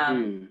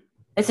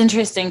it's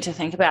interesting to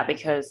think about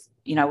because,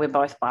 you know, we're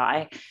both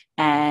bi,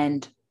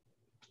 and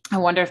I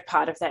wonder if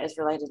part of that is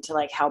related to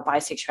like how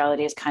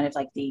bisexuality is kind of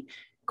like the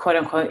quote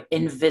unquote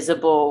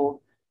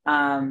invisible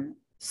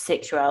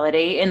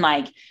sexuality, and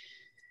like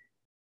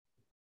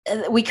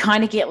we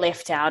kind of get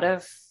left out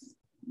of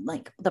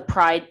like the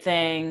pride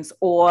things,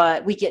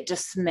 or we get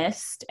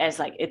dismissed as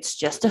like it's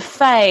just a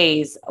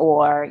phase,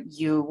 or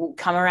you will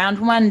come around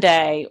one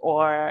day,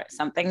 or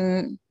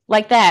something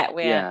like that,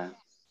 where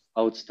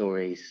old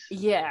stories.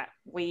 Yeah,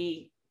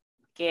 we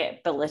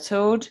get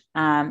belittled,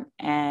 and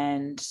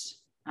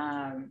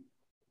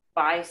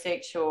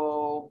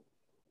bisexual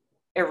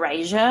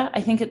erasure,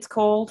 I think it's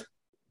called,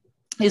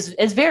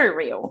 is very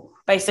real,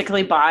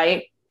 basically,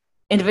 by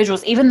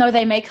individuals, even though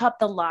they make up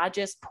the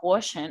largest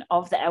portion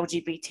of the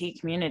LGBT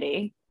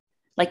community.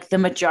 Like the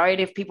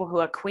majority of people who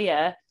are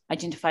queer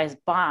identify as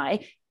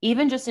bi.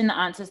 Even just in the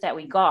answers that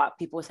we got,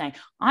 people were saying,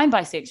 I'm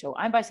bisexual,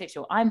 I'm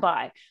bisexual, I'm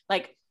bi.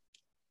 Like,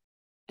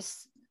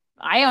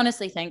 I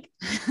honestly think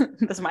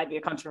this might be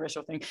a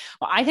controversial thing.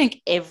 Well, I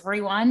think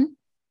everyone,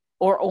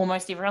 or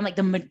almost everyone, like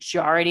the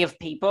majority of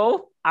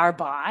people, are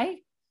bi.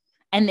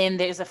 And then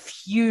there's a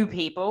few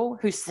people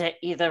who sit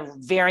either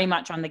very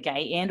much on the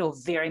gay end or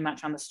very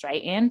much on the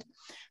straight end,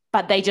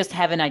 but they just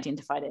haven't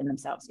identified it in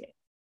themselves yet.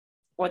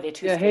 Or they're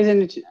too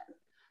scared.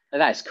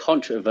 That's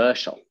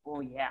controversial. Oh,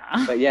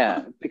 yeah. But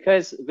yeah,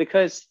 because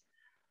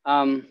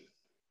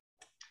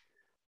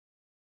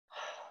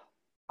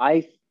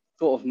I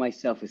thought of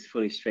myself as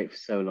fully straight for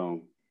so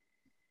long.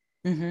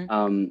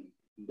 Mm-hmm.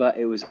 But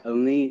it was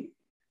only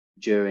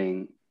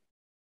during,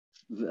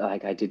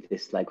 like, I did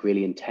this like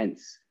really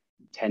intense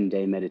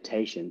 10-day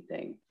meditation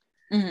thing.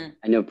 Mm-hmm.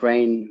 And your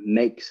brain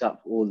makes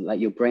up all, like,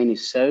 your brain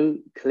is so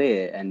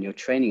clear, and you're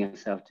training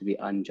yourself to be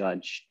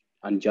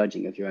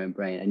unjudging of your own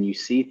brain, and you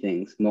see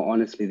things more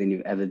honestly than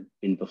you've ever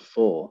been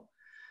before,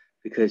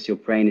 because your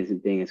brain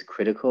isn't being as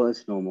critical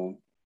as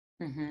normal.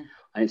 Mm-hmm.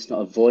 And it's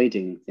not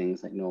avoiding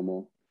things like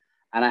normal.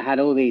 And I had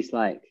all these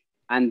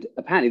and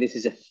apparently this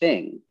is a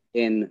thing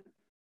in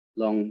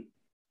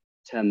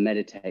long-term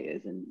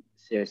meditators and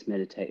serious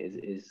meditators,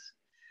 is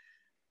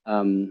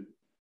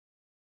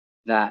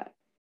that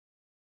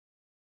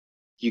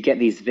you get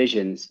these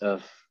visions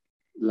of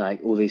like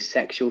all these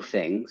sexual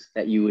things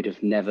that you would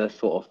have never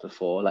thought of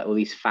before, like all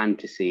these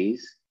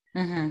fantasies.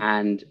 Mm-hmm.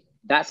 And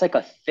that's like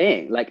a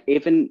thing. Like,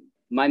 even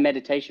my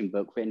meditation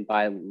book, written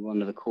by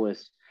one of the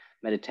coolest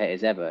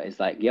meditators ever, is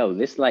like, yo,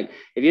 this, like,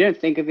 if you don't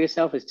think of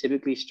yourself as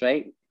typically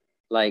straight,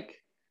 like,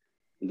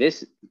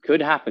 this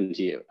could happen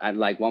to you at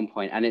like one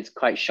point, and it's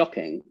quite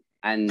shocking.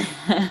 And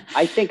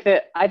I think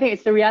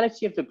it's the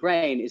reality of the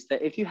brain, is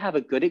that if you have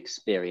a good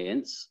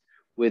experience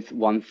with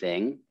one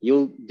thing,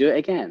 you'll do it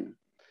again.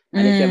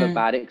 And if you have a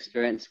bad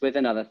experience with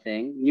another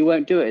thing, you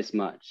won't do it as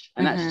much.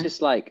 And that's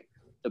just like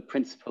the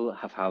principle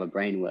of how the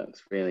brain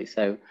works, really.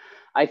 So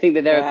I think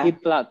that there are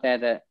people out there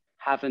that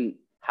haven't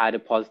had a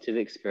positive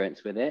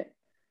experience with it.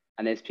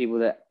 And there's people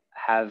that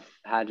have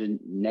had a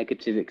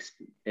negative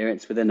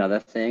experience with another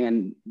thing,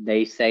 and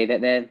they say that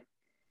they're,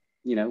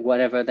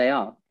 whatever they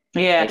are.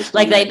 Yeah,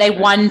 like they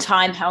one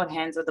time held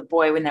hands with a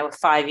boy when they were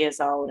 5 years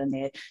old, and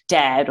their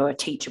dad or a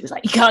teacher was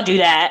like, "You can't do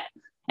that."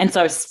 And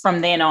so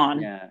from then on,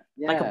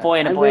 like a boy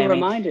and a boy. We're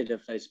reminded of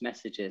those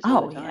messages.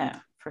 Oh yeah,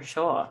 for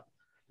sure.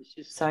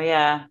 So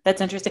yeah, that's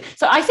interesting.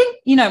 So I think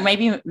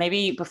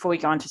maybe before we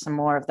go on to some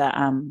more of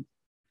the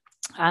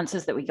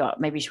answers that we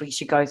got, maybe we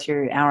should go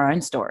through our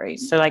own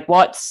stories. So like,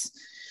 what's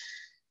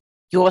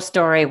your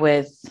story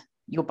with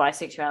your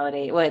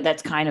bisexuality? Well,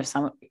 that's kind of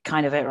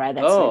it, right?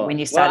 That's when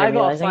you started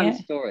realizing it. I got a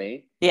fun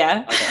story.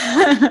 Yeah.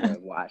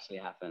 What actually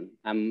happened?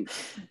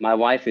 My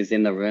wife is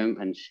in the room,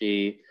 and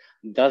she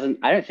doesn't.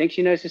 I don't think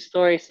she knows the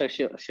story, so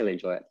she'll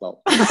enjoy it.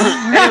 Well,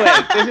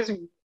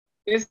 anyway,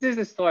 this is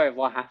the story of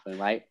what happened.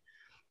 Right,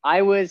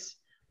 I was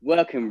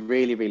working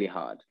really, really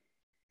hard,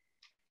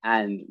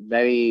 and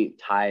very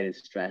tired and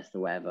stressed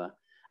or whatever.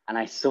 And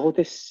I saw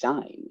this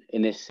sign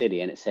in this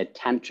city, and it said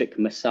tantric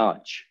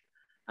massage,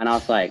 and I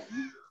was like,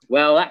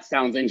 well, that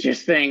sounds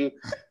interesting.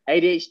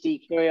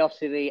 ADHD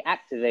curiosity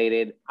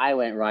activated. I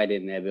went right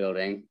in their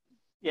building.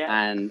 Yeah.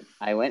 And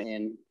I went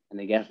in, and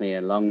they gave me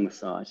a long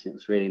massage, and it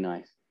was really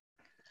nice.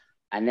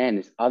 And then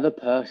this other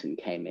person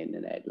came in,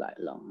 and they had like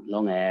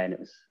long hair,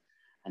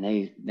 and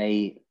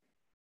they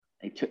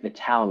took the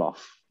towel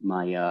off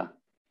my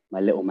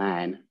little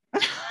man,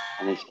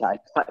 and they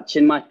started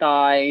touching my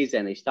thighs,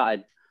 and they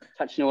started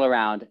touching all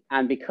around.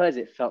 And because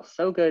it felt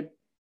so good,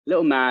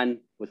 little man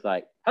was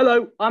like,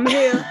 "Hello, I'm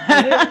here."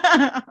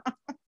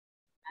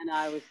 And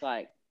I was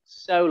like,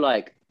 so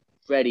like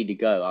ready to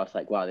go. I was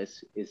like, wow,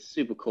 this is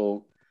super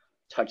cool.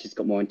 Touches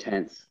got more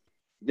intense.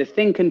 The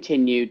thing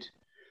continued,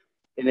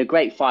 and a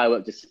great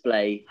firework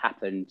display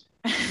happened.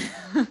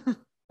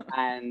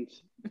 And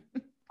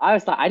I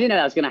was like, I didn't know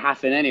that was going to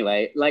happen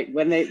anyway. Like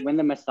when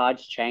the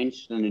massage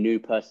changed and a new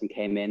person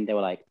came in, they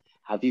were like,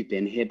 "Have you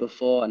been here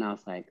before?" And I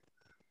was like,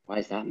 why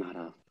does that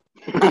matter?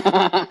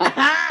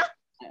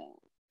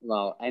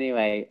 Well,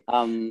 anyway,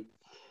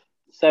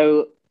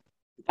 so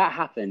that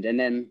happened, and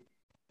then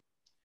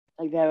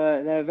like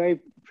they're a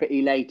very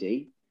pretty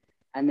lady,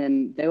 and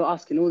then they were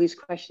asking all these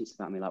questions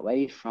about me, like, where are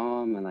you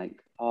from, and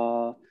like,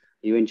 oh, are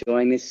you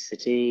enjoying this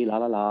city, la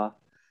la la.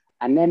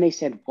 And then they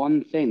said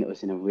one thing that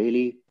was in a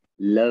really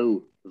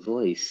low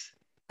voice,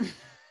 and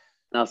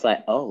I was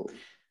like, oh,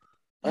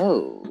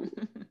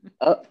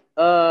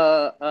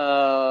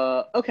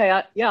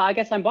 Okay, yeah, I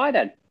guess I'm bi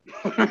then.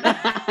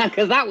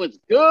 Because that was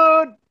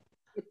good.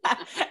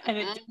 And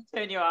it didn't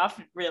turn you off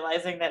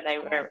realizing that they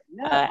were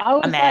No, I a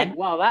was man. like,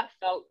 wow, that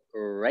felt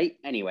great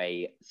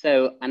anyway.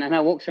 So, and then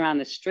I walked around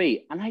the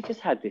street and I just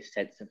had this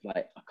sense of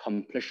like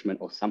accomplishment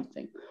or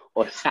something,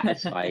 or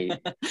satisfied.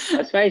 I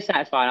was very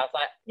satisfied. I was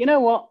like, you know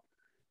what?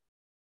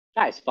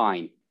 That is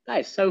fine.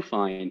 That is so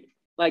fine.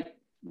 Like,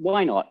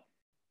 why not?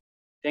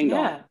 Ding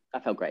dong. Yeah.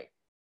 That felt great.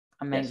 Yeah,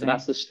 so Amazing.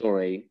 that's the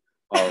story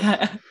of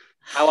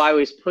how I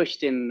was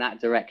pushed in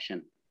that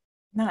direction.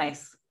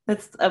 Nice.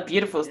 That's a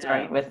beautiful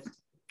story with,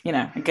 you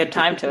know, a good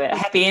time to it, a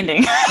happy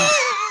ending.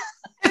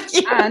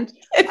 And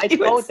I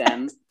told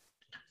them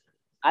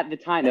at the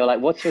time, they were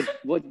like,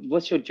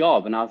 what's your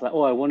job? And I was like,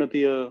 oh, I want to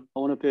be a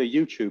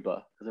YouTuber,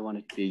 because I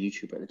wanted to be a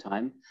YouTuber at the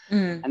time.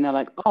 And they're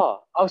like,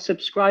 oh, I'll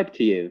subscribe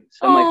to you.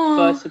 So my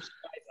first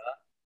subscriber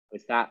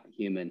was that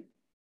human.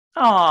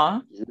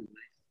 Oh, so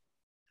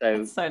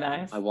that's so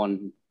nice. I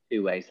won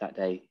 2 ways that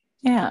day.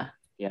 Yeah.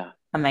 Yeah.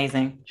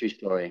 Amazing. True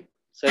story.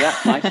 So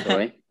that's my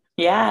story.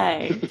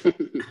 Yay.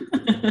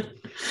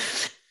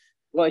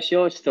 What's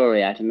your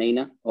story,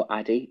 Adamina, or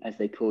Addy, as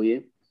they call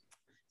you?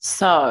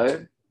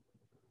 So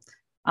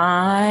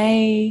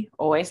I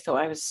always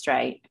thought I was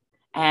straight,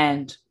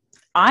 and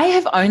I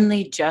have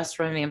only just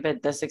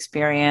remembered this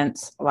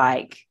experience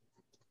like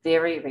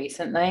very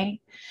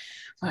recently.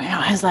 When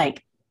I was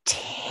like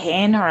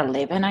 10 or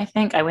 11, I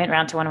think. I went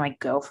around to one of my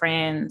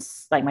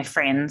girlfriends, like my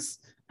friends'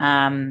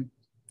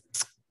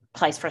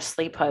 place for a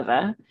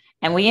sleepover,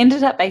 and we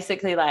ended up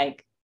basically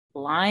like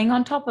lying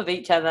on top of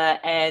each other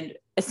and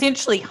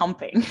essentially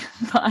humping.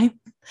 But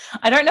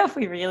I don't know if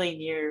we really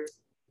knew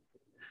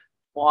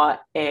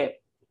what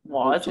it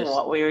was or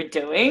what we were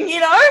doing, you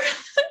know?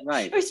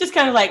 Right. It was just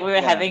kind of like we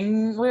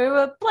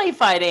were play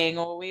fighting,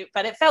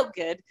 but it felt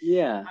good.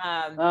 Yeah.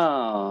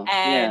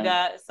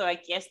 So I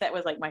guess that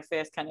was like my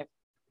first kind of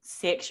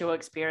sexual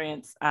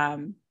experience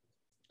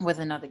with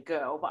another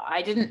girl, but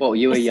I didn't. Well,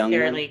 you were young.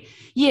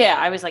 Yeah,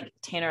 I was like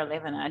 10 or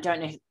 11. I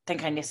don't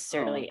think I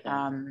necessarily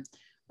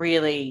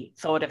really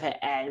thought of it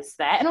as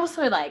that. And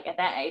also, like, at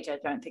that age, I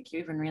don't think you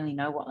even really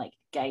know what like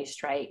gay,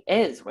 straight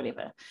is,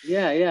 whatever.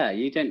 Yeah.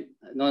 You don't.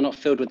 No, not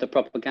filled with the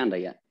propaganda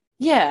yet.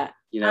 Yeah.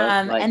 You know,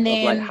 and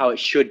then like how it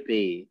should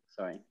be.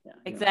 Sorry. Yeah.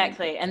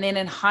 Exactly. And then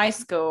in high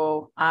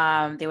school,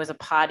 there was a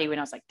party when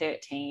I was like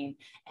 13,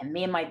 and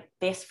me and my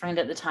best friend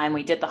at the time,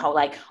 we did the whole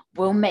like,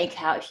 we'll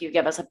make out if you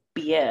give us a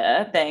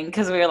beer thing,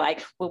 because we were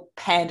like, we'll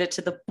pander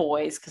to the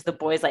boys because the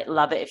boys like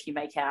love it if you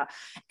make out.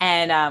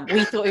 And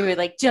we thought we were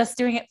like just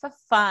doing it for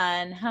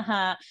fun.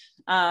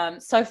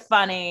 So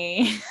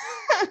funny.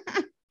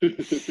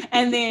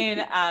 And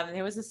then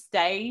there was a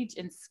stage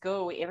in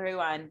school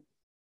where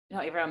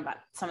not everyone, but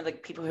some of the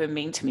people who are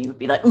mean to me would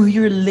be like, oh,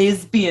 you're a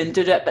lesbian,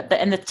 but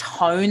the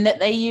tone that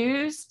they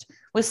used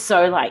was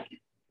so like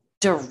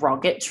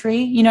derogatory,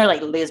 you know,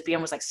 like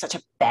lesbian was like such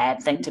a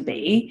bad thing to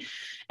be.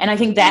 And I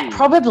think that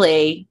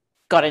probably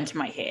got into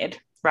my head,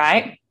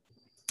 right?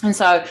 And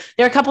so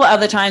there are a couple of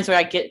other times where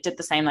I did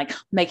the same, like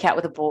make out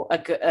with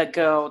a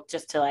girl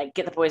just to like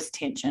get the boys'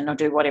 attention or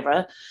do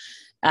whatever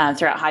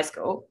throughout high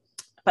school.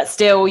 But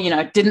still, you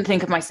know, didn't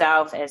think of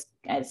myself as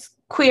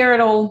queer at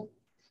all.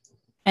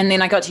 And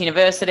then I got to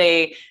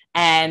university,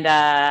 and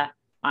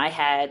I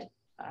had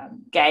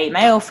gay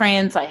male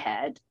friends. I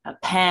had a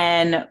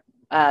pan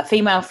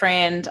female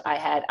friend. I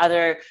had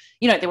other,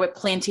 you know, there were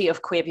plenty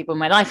of queer people in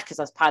my life because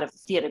I was part of the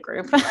theatre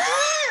group.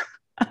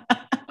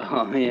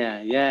 Oh,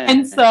 yeah.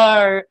 And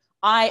so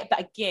but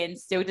again,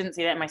 still didn't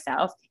see that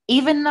myself,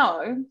 even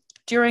though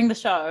during the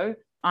show,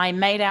 I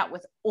made out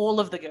with all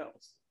of the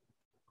girls.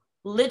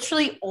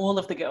 Literally all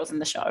of the girls in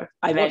the show.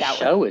 What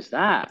show is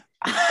that?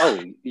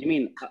 Oh, you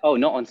mean,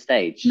 not on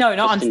stage? No,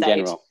 not on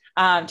stage.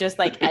 Just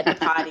like at the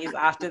parties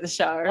after the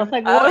show. I was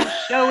like, what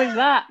show is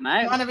that,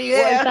 mate? What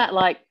is that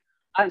like?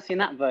 I haven't seen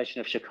that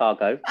version of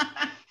Chicago.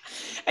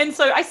 And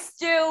so I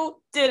still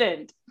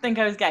didn't think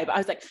I was gay, but I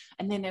was like,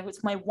 and then there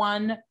was my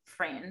one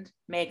friend,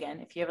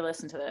 Megan, if you ever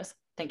listen to this,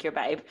 think you're a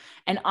babe.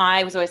 And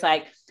I was always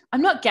like,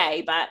 I'm not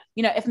gay, but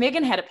you know, if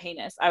Megan had a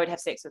penis, I would have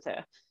sex with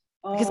her.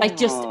 Because I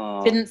just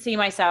didn't see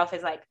myself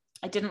as like,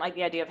 I didn't like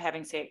the idea of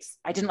having sex.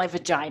 I didn't like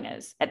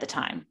vaginas at the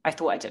time. I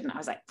thought I didn't. I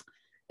was like,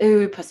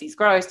 ooh, pussy's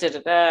gross,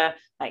 da-da-da.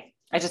 Like,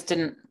 I just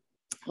didn't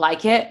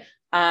like it.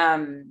 Or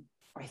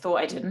I thought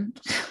I didn't.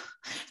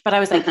 But I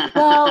was like,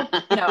 well,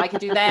 you know, I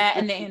could do that.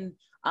 And then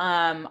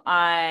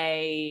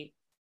I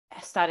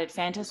started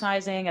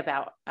fantasizing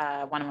about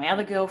one of my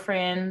other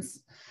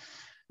girlfriends.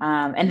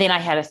 And then I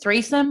had a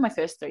threesome, my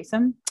first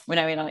threesome, when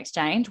I went on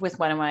exchange with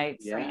one of my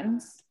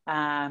friends.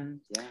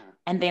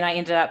 And then I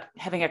ended up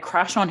having a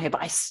crush on her,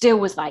 but I still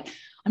was like,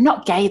 I'm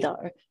not gay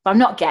though, but I'm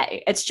not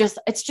gay. It's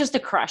just a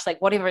crush,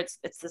 like whatever. It's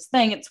this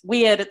thing. It's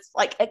weird. It's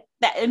like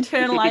that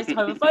internalized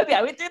homophobia.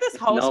 I went through this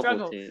whole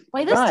struggle.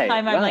 By this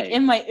time, I'm like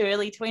in my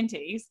early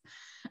 20s,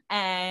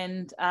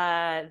 and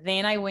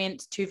then I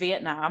went to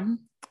Vietnam.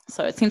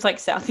 So it seems like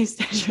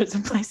Southeast Asia is a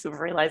place of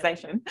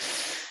realization.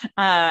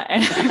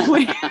 And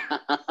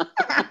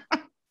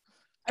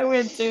I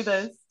went to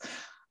this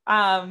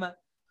party.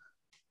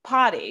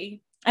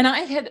 And I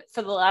had,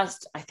 for the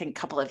last, I think,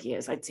 couple of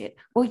years, I'd said,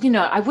 well,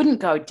 I wouldn't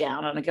go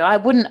down on a girl.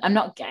 I'm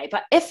not gay,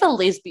 but if a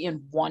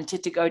lesbian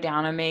wanted to go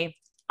down on me,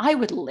 I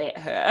would let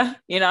her,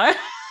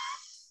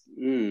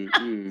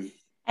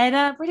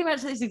 And pretty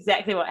much that's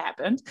exactly what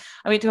happened.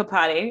 I went to a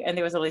party and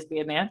there was a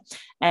lesbian there,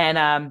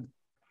 and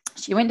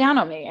she went down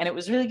on me, and it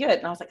was really good.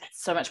 And I was like,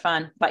 that's so much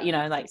fun, but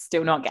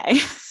still not gay.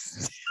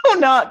 Still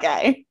not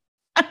gay.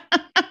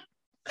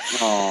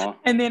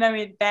 And then I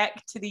went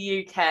back to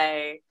the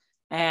UK,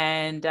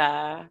 and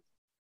I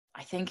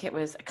think it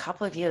was a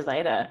couple of years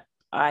later,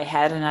 I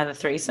had another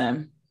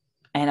threesome,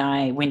 and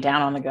I went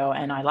down on the girl,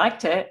 and I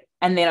liked it.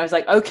 And then I was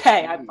like,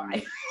 okay, I'm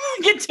fine.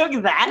 It took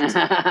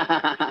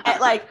that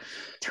at like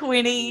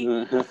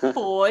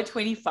 24,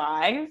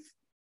 25.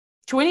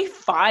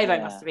 25, I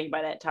must have been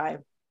by that time.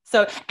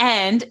 So,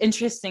 and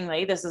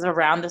interestingly, this is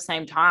around the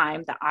same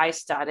time that I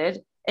started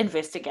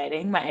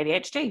investigating my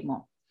ADHD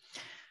more.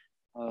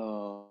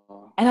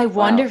 And I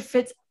wonder if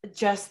it's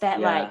just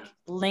that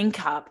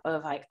link up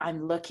of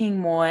I'm looking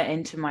more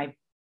into my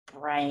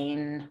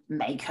brain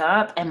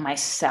makeup and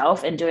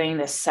myself and doing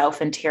this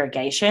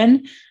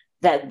self-interrogation,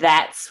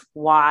 that's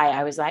why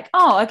I was like,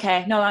 oh,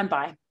 okay, no, I'm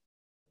bi.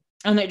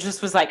 And it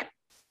just was that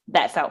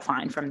felt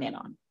fine from then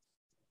on.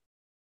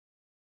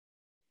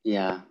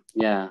 Yeah.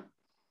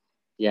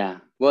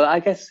 Well,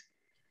 I guess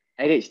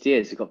ADHD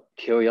has got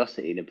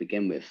curiosity to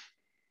begin with.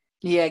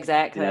 Yeah,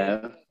 exactly.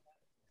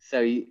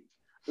 So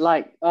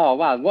oh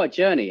wow, what a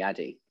journey,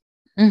 Addie.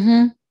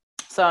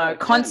 So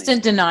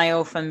constant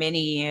denial for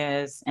many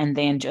years, and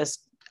then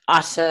just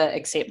utter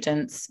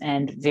acceptance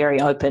and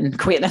very open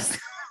queerness.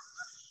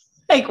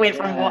 Went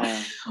from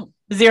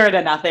 0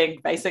 to nothing,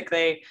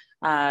 basically.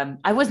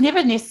 I was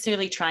never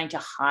necessarily trying to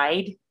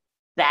hide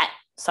that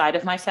side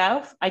of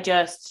myself. I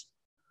just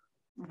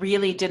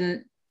really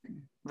didn't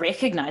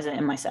recognize it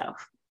in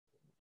myself.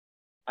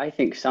 I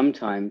think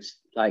sometimes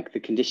the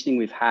conditioning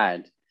we've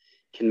had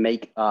can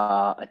make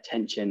our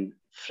attention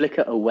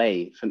flicker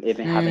away from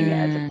even having it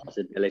as a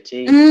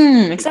possibility.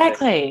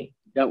 Exactly.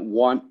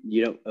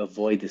 You don't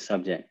avoid the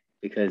subject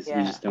because you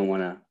just don't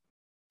want to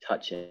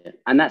touch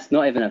it. And that's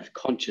not even a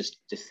conscious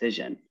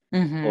decision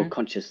or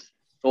conscious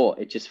thought.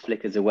 It just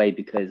flickers away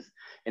because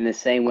in the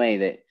same way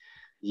that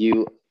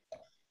you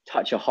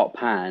touch a hot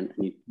pan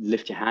and you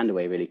lift your hand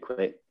away really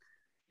quick,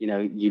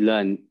 you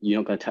learn you're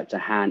not going to touch a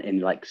hand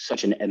in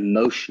such an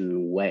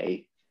emotional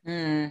way.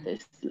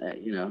 It's,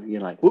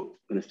 you're like, whoop,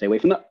 I'm going to stay away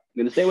from that. I'm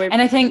going to stay away.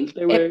 And I think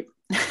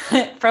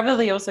it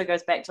probably also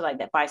goes back to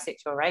that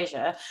bisexual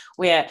erasure,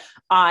 where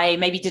I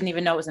maybe didn't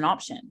even know it was an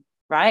option,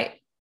 right?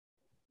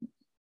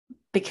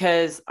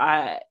 Because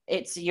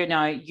it's,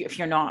 if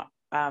you're not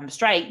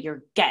straight,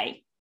 you're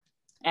gay.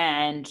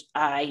 And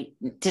I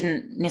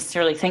didn't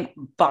necessarily think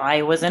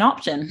bi was an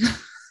option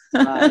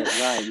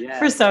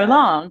for so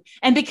long.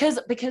 And because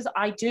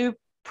I do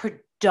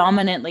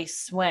predominantly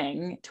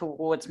swing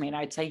towards men,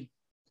 I'd say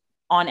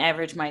on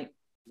average my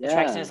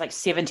attraction is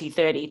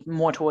 70-30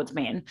 more towards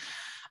men,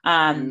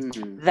 or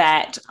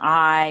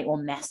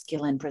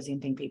masculine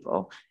presenting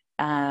people.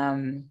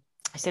 I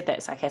said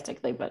that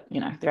sarcastically, but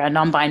there are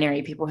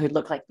non-binary people who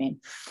look like men.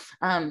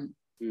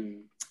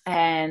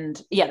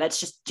 And that's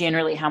just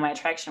generally how my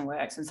attraction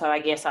works. And so I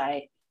guess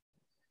I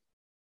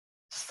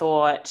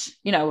thought,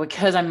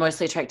 because I'm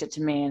mostly attracted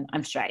to men,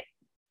 I'm straight.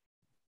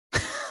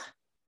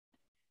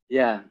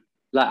 Yeah.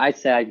 I'd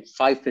say I'm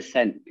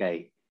 5%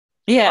 gay.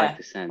 Yeah.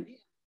 5%.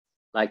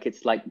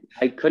 It's I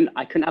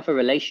couldn't have a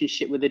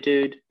relationship with a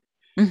dude.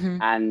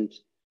 And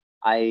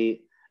I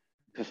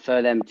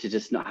prefer them to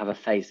just not have a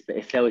face. But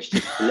if there was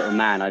just a little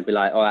man, I'd be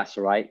like, oh, that's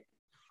all right.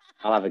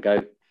 I'll have a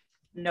go.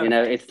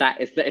 No, it's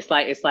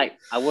like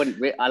I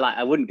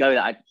wouldn't go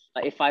that.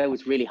 If I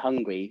was really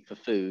hungry for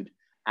food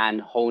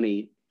and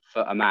horny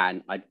for a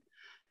man, I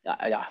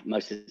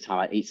most of the time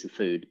I'd eat some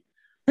food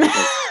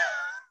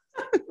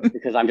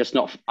because I'm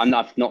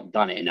not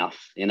done it enough,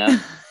 And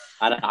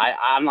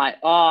I'm like,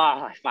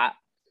 oh,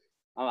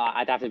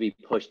 I'd have to be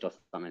pushed or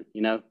something,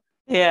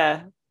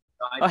 Yeah.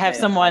 Or have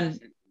someone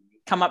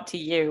come up to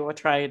you or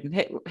try and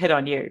hit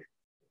on you.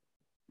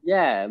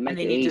 Yeah, and then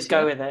you just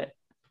go with it.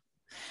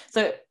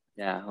 So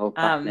yeah.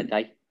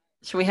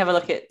 Should we have a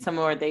look at some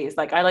more of these?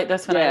 I like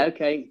this one. Yeah,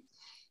 okay.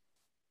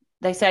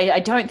 They say, I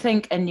don't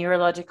think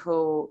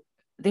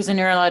there's a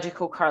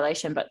neurological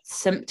correlation, but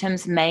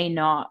symptoms may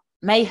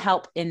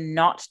help in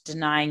not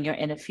denying your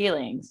inner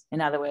feelings. In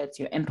other words,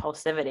 your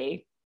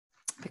impulsivity.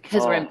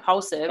 Because we're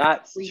impulsive,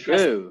 that's true.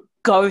 Just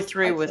go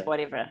through with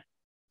whatever.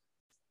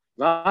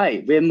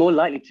 Right. We're more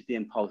likely to be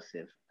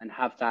impulsive and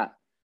have that,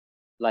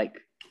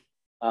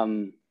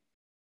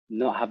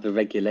 not have the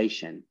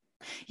regulation.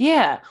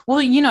 Yeah. Well,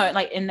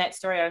 in that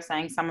story I was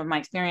saying, some of my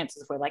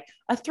experiences were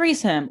a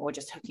threesome or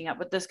just hooking up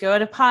with this girl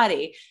at a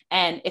party.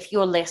 And if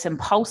you're less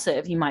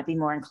impulsive, you might be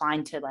more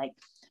inclined to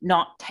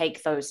not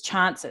take those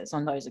chances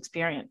on those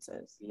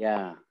experiences.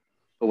 Yeah.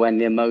 But when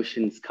the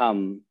emotions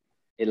come,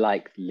 it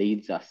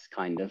leads us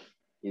kind of,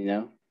 you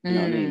know what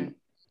I mean?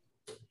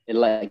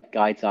 It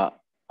guides our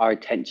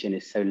attention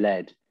is so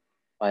led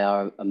by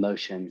our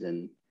emotions,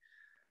 and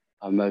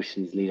our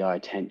emotions lead our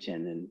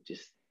attention, and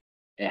just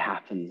it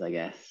happens, I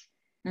guess.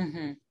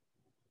 Mm-hmm.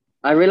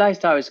 I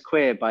realized I was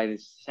queer by the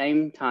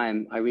same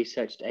time I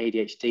researched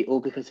ADHD, all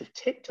because of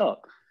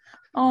TikTok.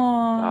 Oh,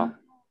 Wow.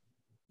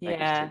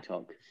 yeah.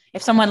 TikTok.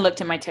 If someone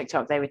looked at my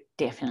TikTok, they would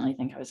definitely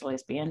think I was a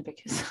lesbian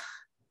because,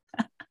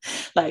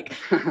 like,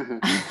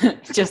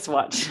 just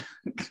watch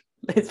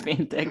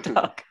lesbian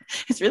TikTok.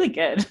 It's really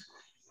good.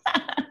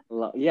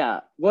 Yeah.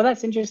 Well,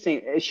 that's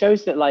interesting. It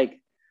shows that, like,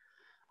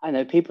 I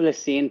know people are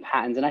seeing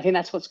patterns, and I think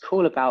that's what's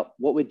cool about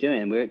what we're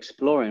doing. We're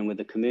exploring with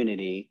the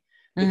community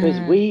because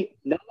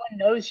no one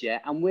knows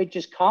yet, and we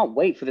just can't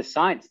wait for the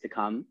science to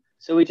come.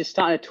 So we just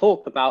started to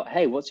talk about,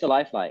 hey, what's your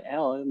life like?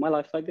 Oh, my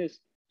life's like this.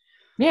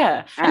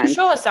 Yeah. And I'm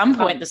sure at some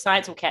point the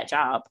science will catch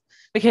up,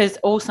 because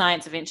all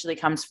science eventually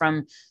comes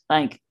from,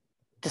 like,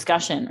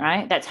 discussion,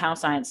 right? That's how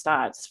science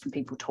starts, from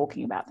people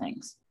talking about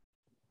things.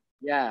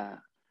 Yeah.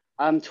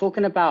 I'm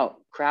talking about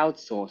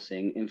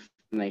crowdsourcing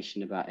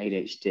information about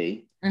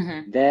ADHD.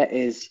 Mm-hmm. There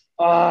is,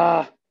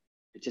 I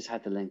just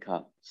had the link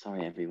up.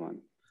 Sorry,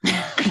 everyone.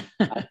 I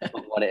don't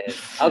know what it is.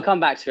 I'll come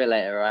back to it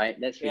later, right?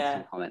 Let's read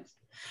some comments.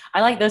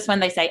 I like this one.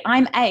 They say,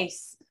 I'm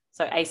ace,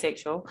 so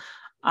asexual.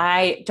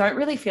 I don't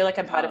really feel like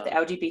I'm part of the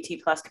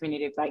LGBT plus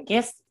community, but I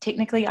guess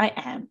technically I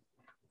am.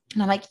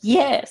 And I'm like,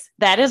 yes,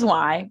 that is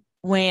why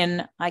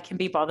when I can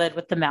be bothered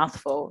with the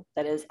mouthful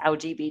that is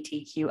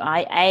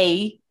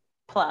LGBTQIA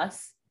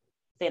plus,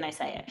 then I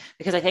say it.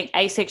 Because I think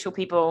asexual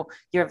people,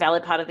 you're a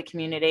valid part of the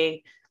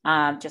community.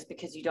 Just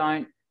because you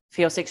don't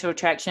feel sexual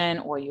attraction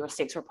or you're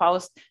sex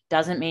repulsed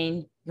doesn't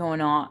mean you're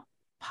not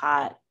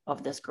part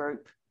of this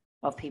group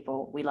of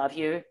people. We love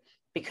you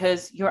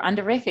because you're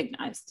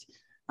under-recognized.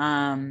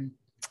 And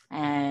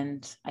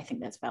I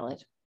think that's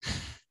valid.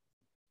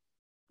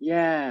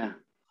 Yeah.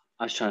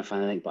 I was trying to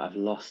find the link, but I've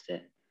lost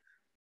it.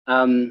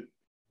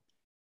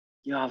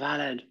 You are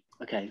valid.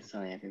 Okay,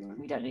 sorry, everyone.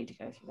 We don't need to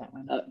go through that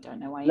one. I don't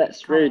know why.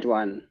 Let's read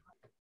one.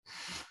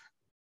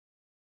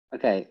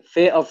 Okay.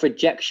 Fear of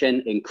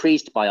rejection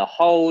increased by a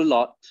whole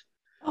lot.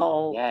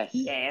 Oh,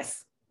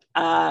 yes.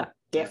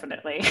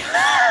 Definitely.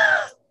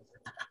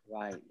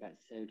 Right,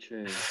 that's so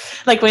true.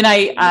 Like when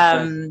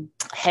I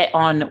hit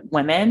on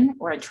women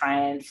or I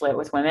try and flirt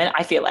with women,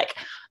 I feel like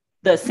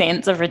the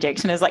sense of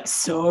rejection is like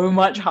so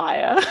much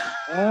higher.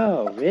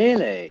 Oh,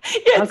 really?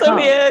 Yeah, it's so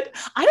weird.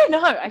 I don't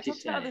know. I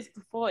talked about this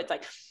before. It's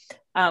like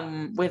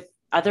with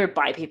other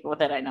bi people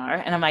that I know,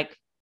 and I'm like,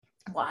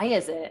 why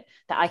is it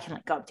that I can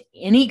like go up to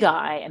any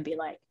guy and be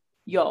like,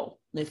 yo,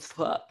 let's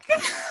fuck?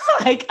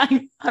 Like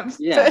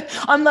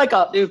I'm like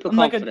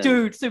a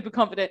dude, super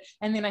confident,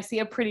 and then I see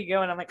a pretty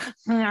girl and I'm like,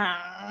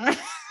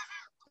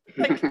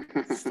 like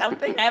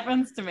something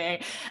happens to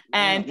me.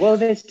 And well,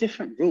 there's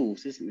different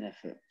rules, isn't there,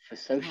 for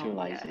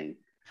socializing?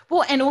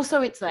 Well, and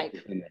also it's like,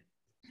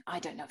 I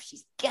don't know if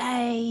she's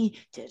gay,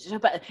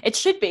 but it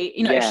should be,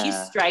 you know, if she's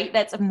straight,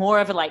 that's more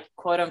of a like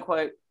quote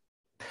unquote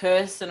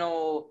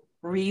personal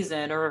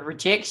reason or a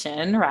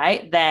rejection,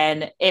 right?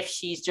 Than if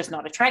she's just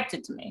not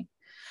attracted to me.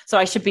 So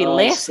I should be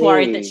less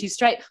worried that she's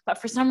straight. But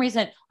for some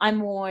reason, I'm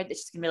more worried that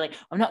she's gonna be like,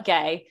 I'm not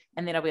gay,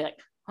 and then I'll be like,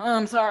 oh,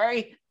 I'm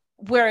sorry.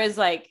 Whereas,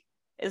 like,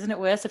 isn't it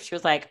worse if she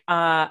was like,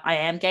 I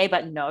am gay,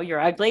 but no, you're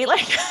ugly?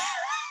 Like,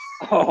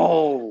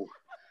 oh,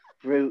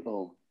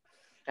 brutal.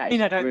 That is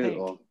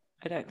brutal.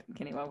 I don't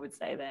think anyone would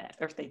say that,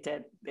 or if they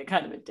did, they're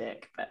kind of a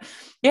dick. But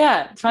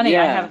yeah, it's funny.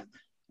 Yeah. I have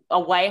a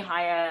way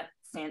higher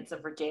sense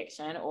of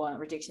rejection or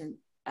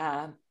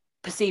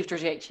perceived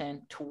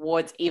rejection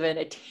towards even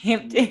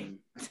attempting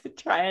to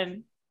try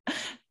and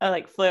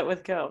like flirt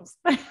with girls.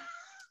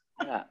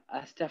 Yeah,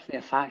 that's definitely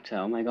a factor.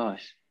 Oh my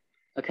gosh.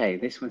 Okay,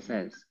 this one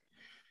says,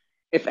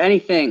 if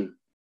anything,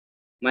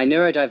 my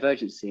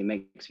neurodivergency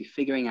makes me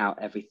figuring out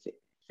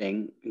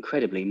everything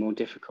incredibly more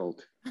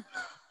difficult.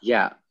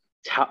 Yeah.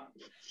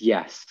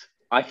 Yes,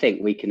 I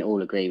think we can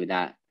all agree with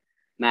that.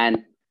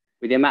 Man,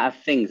 with the amount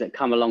of things that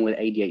come along with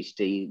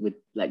ADHD, with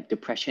like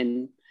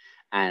depression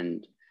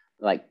and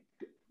like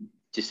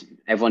just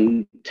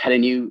everyone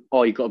telling you,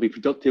 oh, you've got to be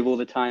productive all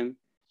the time.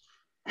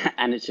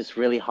 And it's just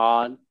really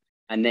hard.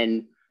 And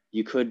then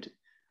you could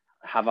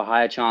have a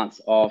higher chance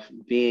of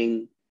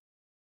being,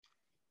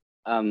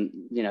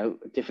 you know,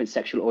 different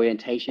sexual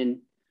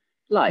orientation.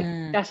 Like,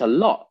 that's a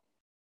lot.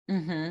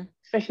 Mm-hmm.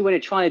 Especially when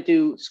you're trying to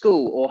do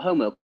school or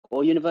homework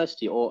or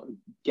university or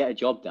get a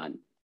job done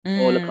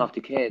or look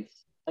after kids.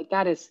 Like,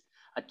 that is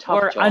a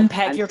tough job. Or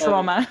unpack your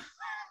trauma.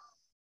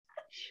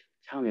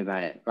 Tell me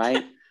about it,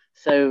 right?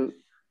 So,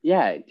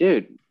 yeah,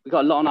 dude, we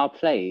got a lot on our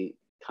plate,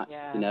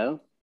 you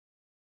know?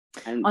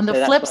 And on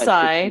the flip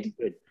side,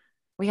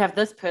 we have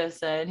this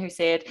person who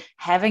said,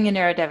 having a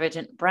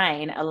neurodivergent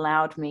brain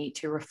allowed me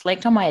to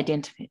reflect on my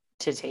identity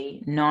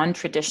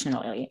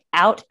non-traditionally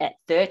out at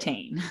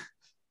 13.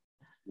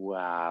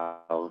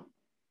 Wow.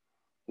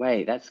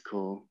 Wait, that's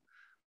cool.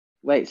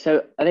 Wait,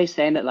 so are they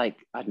saying that, like,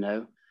 I don't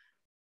know,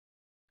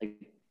 like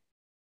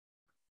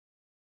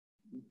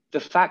the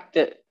fact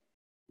that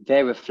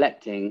they're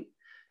reflecting,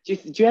 do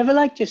you ever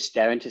like just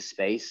stare into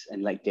space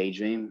and like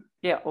daydream?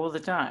 Yeah, all the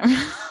time.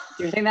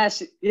 Do you think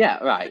that's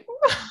right?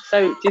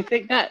 So do you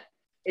think that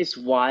is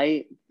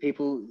why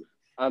people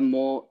are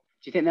more? Do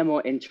you think they're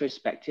more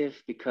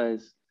introspective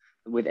because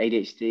with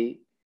ADHD?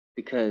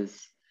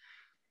 Because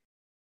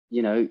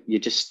you're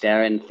just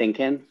staring,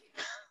 thinking.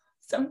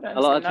 Sometimes A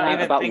lot of I'm not time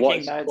even about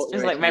thinking though. It's what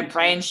just we're like my attention.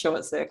 brain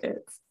short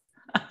circuits.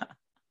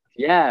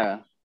 Yeah.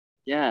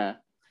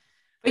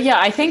 But yeah,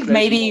 I think It's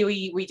very maybe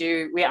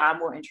small. we are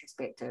more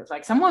introspective.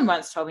 Like someone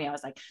once told me I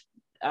was like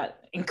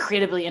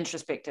incredibly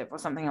introspective or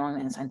something along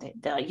those lines.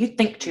 They're like, you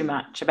think too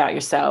much about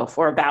yourself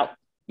or about,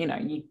 you.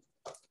 I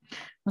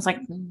was like,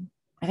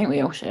 I think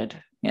we all should.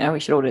 We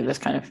should all do this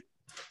kind of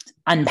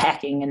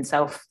unpacking and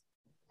self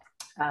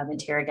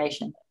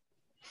interrogation.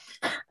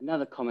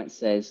 Another comment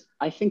says,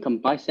 I think I'm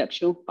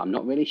bisexual, but I'm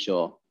not really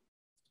sure.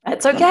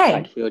 That's I'm okay.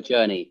 excited for your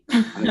journey.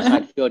 I'm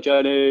excited for your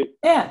journey.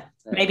 Yeah.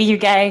 Maybe you're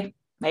gay.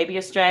 Maybe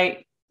you're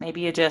straight.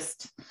 Maybe you're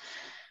just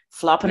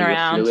flopping maybe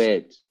around. You're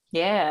fluid.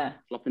 Yeah.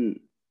 Flopping.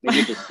 Maybe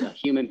you're just a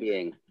human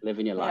being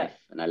living your life.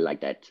 And I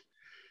like that.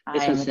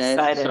 This one says,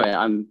 excited. Sorry,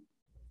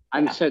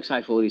 I'm so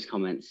excited for all these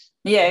comments.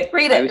 Yeah,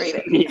 read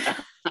it.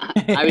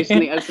 I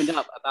recently opened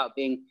up about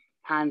being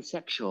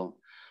pansexual.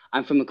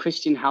 I'm from a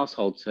Christian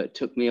household, so it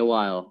took me a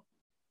while.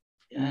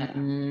 Yeah.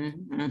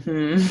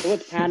 Mm-hmm. So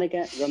what's pan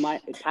again?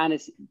 Pan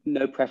is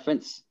no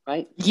preference,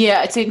 right?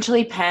 Yeah,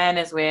 essentially pan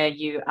is where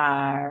you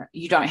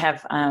don't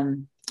have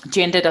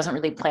gender doesn't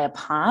really play a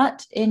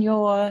part in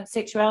your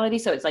sexuality.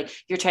 So it's like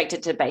you're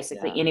attracted to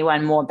basically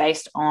anyone more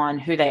based on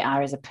who they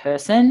are as a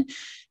person.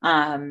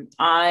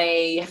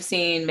 I have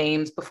seen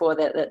memes before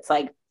that's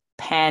like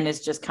pan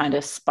is just kind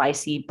of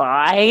spicy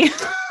bi.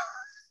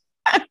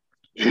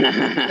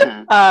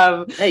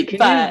 Hey, can you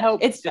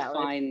help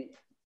define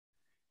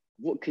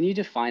can you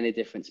define a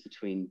difference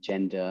between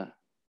gender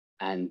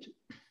and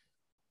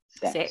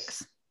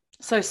sex?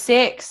 So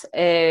sex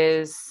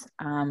is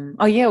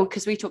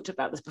because we talked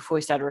about this before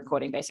we started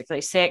recording. Basically,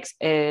 sex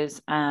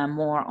is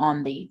more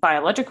on the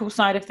biological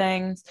side of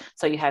things.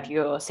 So you have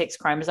your sex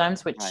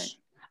chromosomes, which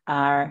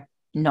are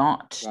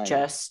not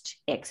just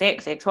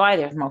XX, XY.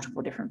 There's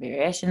multiple different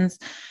variations,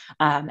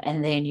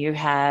 and then you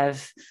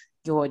have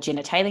your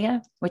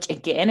genitalia, which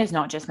again is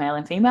not just male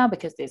and female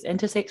because there's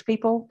intersex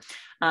people.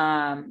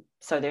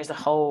 So there's a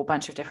whole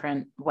bunch of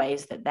different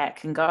ways that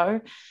can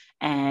go.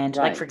 And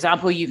like, for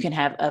example, you can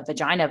have a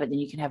vagina, but then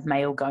you can have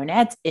male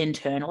gonads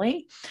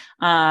internally.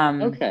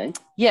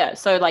 Yeah.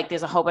 So like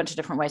there's a whole bunch of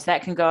different ways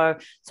that can go.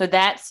 So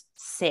that's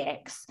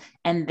sex.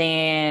 And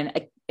then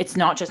it's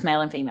not just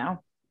male and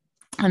female.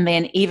 And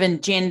then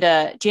even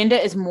gender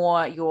is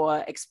more your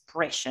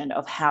expression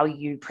of how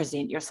you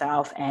present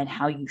yourself and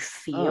how you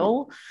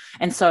feel.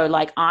 And so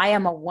like I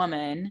am a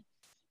woman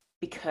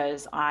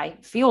because I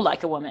feel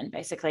like a woman,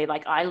 basically.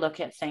 Like I look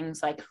at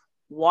things like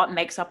what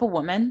makes up a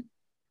woman,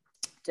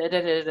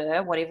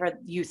 whatever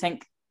you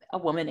think a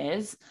woman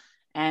is.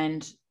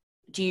 And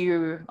do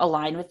you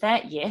align with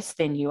that? Yes,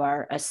 then you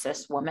are a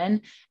cis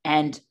woman.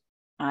 And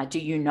do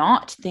you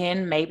not?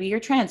 Then maybe you're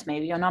trans,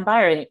 maybe you're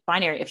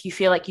non-binary. If you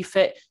feel like you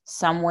fit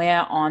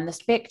somewhere on the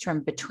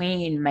spectrum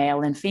between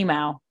male and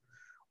female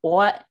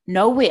or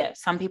nowhere.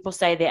 Some people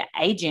say they're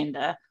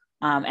agender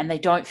and they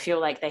don't feel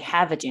like they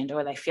have a gender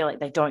or they feel like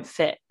they don't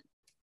fit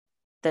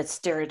the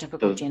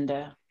stereotypical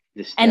gender.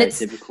 And it's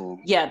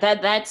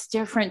that's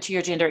different to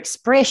your gender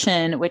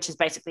expression, which is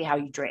basically how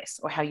you dress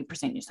or how you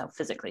present yourself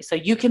physically. So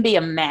you can be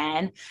a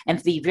man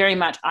and be very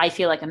much, I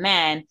feel like a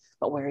man,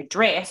 but wear a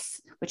dress,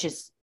 which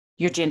is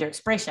your gender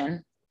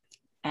expression,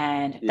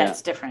 and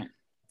that's different.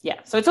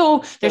 So it's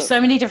all, there's so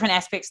many different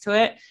aspects to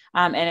it,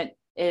 and it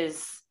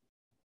is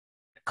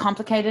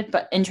complicated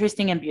but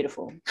interesting and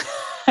beautiful.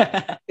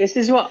 This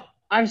is what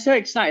I'm so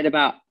excited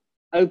about.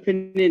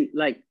 Opening,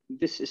 like,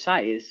 this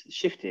society has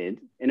shifted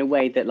in a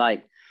way that,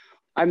 like,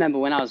 I remember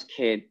when I was a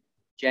kid,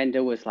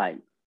 gender was like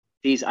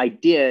these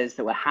ideas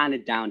that were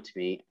handed down to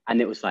me,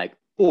 and it was like,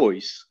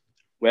 boys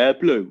wear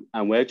blue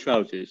and wear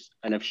trousers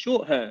and have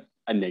short hair,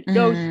 and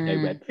girls they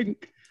wear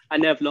pink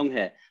and they have long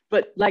hair.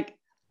 But like,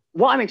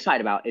 what I'm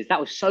excited about is that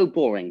was so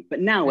boring. But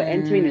now we're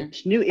entering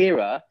this new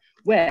era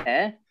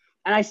where,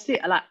 and I see,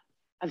 like,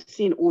 I've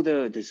seen all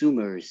the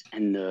Zoomers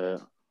and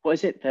the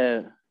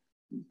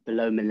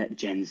below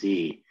Gen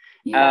Z,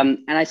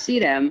 and I see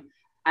them,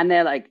 and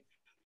they're like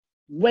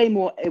way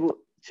more able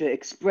to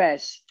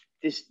express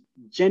this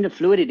gender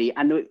fluidity,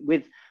 and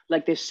with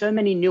like, there's so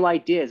many new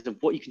ideas of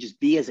what you can just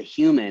be as a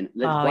human.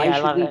 Why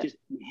should we just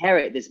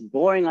inherit this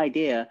boring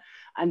idea?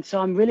 And so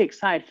I'm really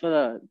excited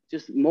for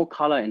just more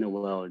color in the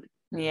world.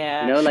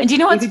 Yeah. You know, like, and do you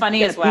know what's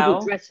funny as well?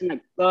 People dressing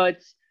like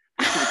birds,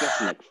 people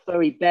dressing like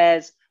furry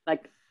bears.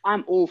 Like,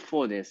 I'm all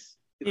for this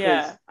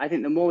because I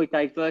think the more we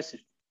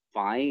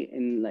diversify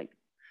in like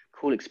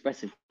cool,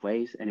 expressive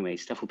ways, anyway,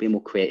 stuff will be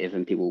more creative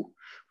and people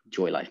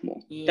enjoy life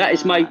more. That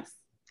is my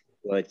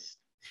words.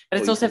 But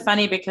it's also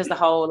funny because the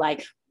whole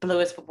like blue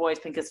is for boys,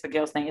 pink is for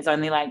girls thing is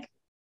only like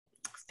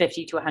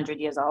 50 to 100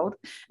 years old.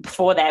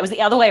 Before that, it was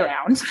the other way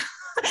around.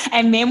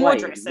 And men wore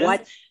dresses.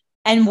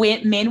 And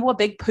men wore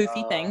big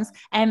poofy things,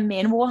 and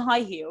men wore high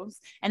heels.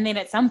 And then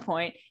at some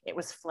point it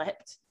was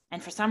flipped,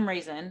 And for some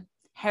reason,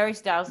 Harry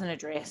Styles in a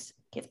dress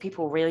gets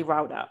people really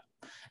riled up.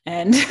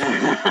 And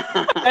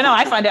I know,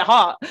 I find it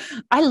hot.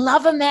 I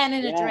love a man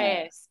in a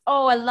dress.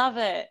 Oh, I love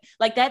it.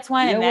 Like, that's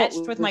why I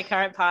matched with my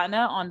current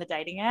partner on the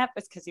dating app.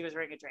 It's because he was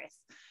wearing a dress.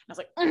 And I was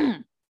like,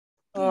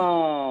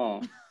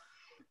 Oh.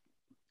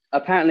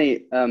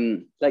 Apparently,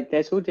 like,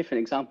 there's all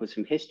different examples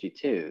from history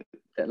too.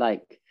 That,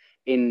 like,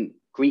 in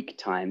Greek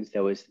times,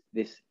 there was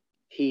this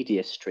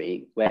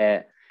pediastry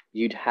where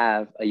you'd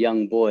have a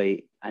young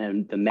boy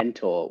and the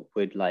mentor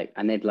would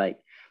they'd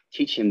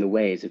teach him the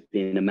ways of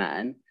being a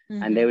man,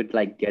 and they would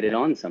get it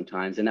on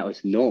sometimes, and that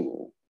was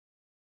normal.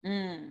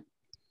 And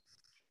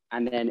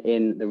then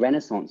in the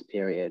Renaissance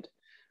period,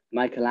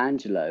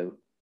 Michelangelo,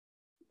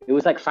 it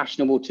was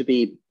fashionable to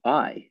be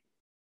bi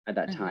at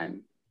that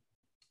time.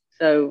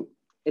 So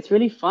it's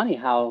really funny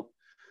how,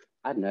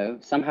 I don't know,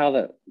 somehow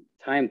the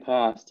time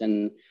passed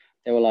and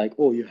they were like,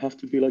 oh, you have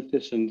to be like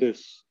this and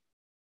this.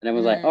 And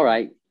everyone's like, all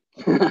right.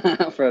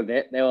 For a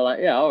bit, they were like,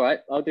 yeah, all right,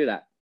 I'll do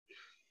that.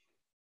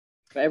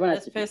 But everyone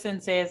this person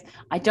says,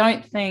 I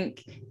don't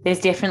think there's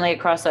definitely a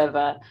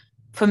crossover.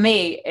 For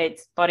me,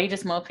 it's body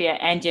dysmorphia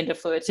and gender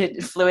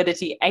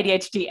fluidity,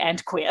 ADHD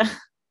and queer.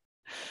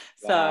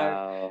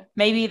 So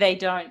maybe they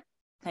don't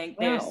think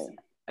there's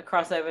a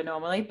crossover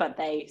normally, but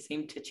they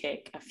seem to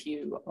check a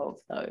few of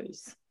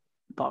those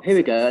boxes. Here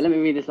we go. Let me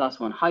read this last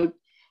one.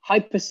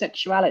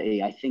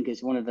 Hypersexuality, I think,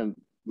 is one of the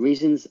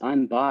reasons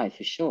I'm bi,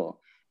 for sure.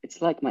 It's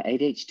like my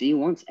ADHD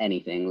wants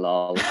anything,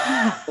 lol.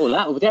 Oh,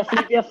 that will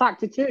definitely be a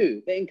factor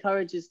too. It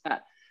encourages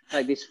that,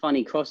 this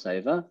funny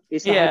crossover.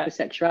 It's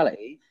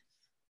hypersexuality,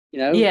 you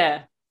know?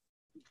 Yeah.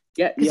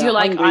 Yeah. Because you're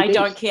like, I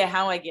don't care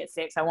how I get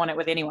sex. I want it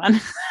with anyone.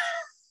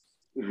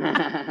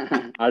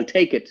 I'll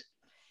take it.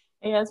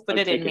 Yes, put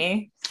it in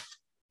me.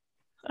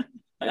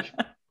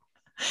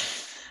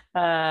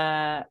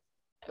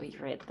 We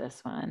read this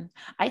one.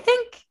 I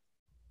think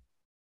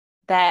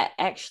that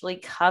actually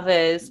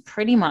covers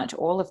pretty much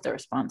all of the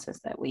responses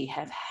that we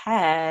have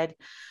had.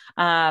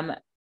 And,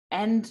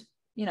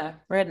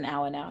 we're at an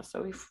hour now,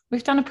 so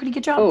we've done a pretty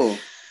good job. Oh,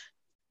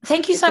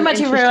 thank you so much,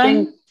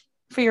 everyone,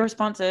 for your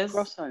responses.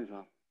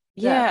 Crossover.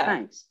 Yeah.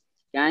 Thanks,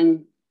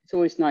 gang. It's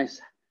always nice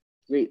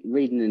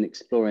reading and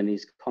exploring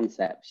these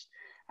concepts.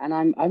 And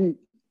I'm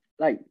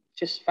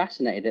just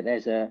fascinated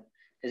that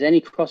there's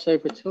any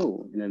crossover at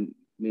all in a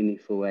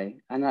meaningful way.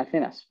 And I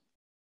think that's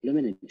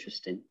blooming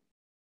interesting.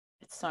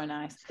 It's so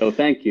nice. So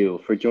thank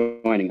you for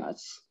joining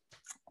us.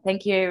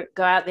 Thank you.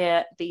 Go out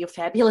there, be your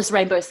fabulous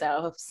rainbow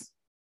selves.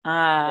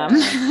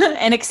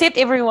 And accept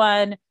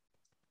everyone,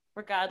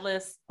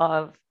 regardless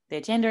of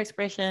their gender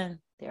expression,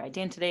 their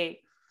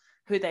identity,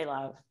 who they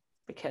love,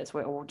 because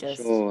we're all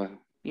just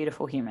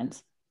beautiful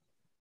humans.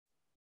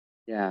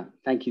 Yeah.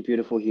 Thank you,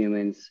 beautiful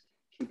humans.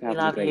 Keep having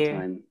a great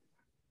time.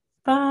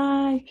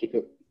 Bye. Keep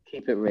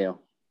it real.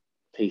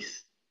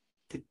 Peace.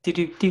 Do, do,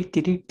 do, do,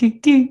 do, do,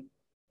 do.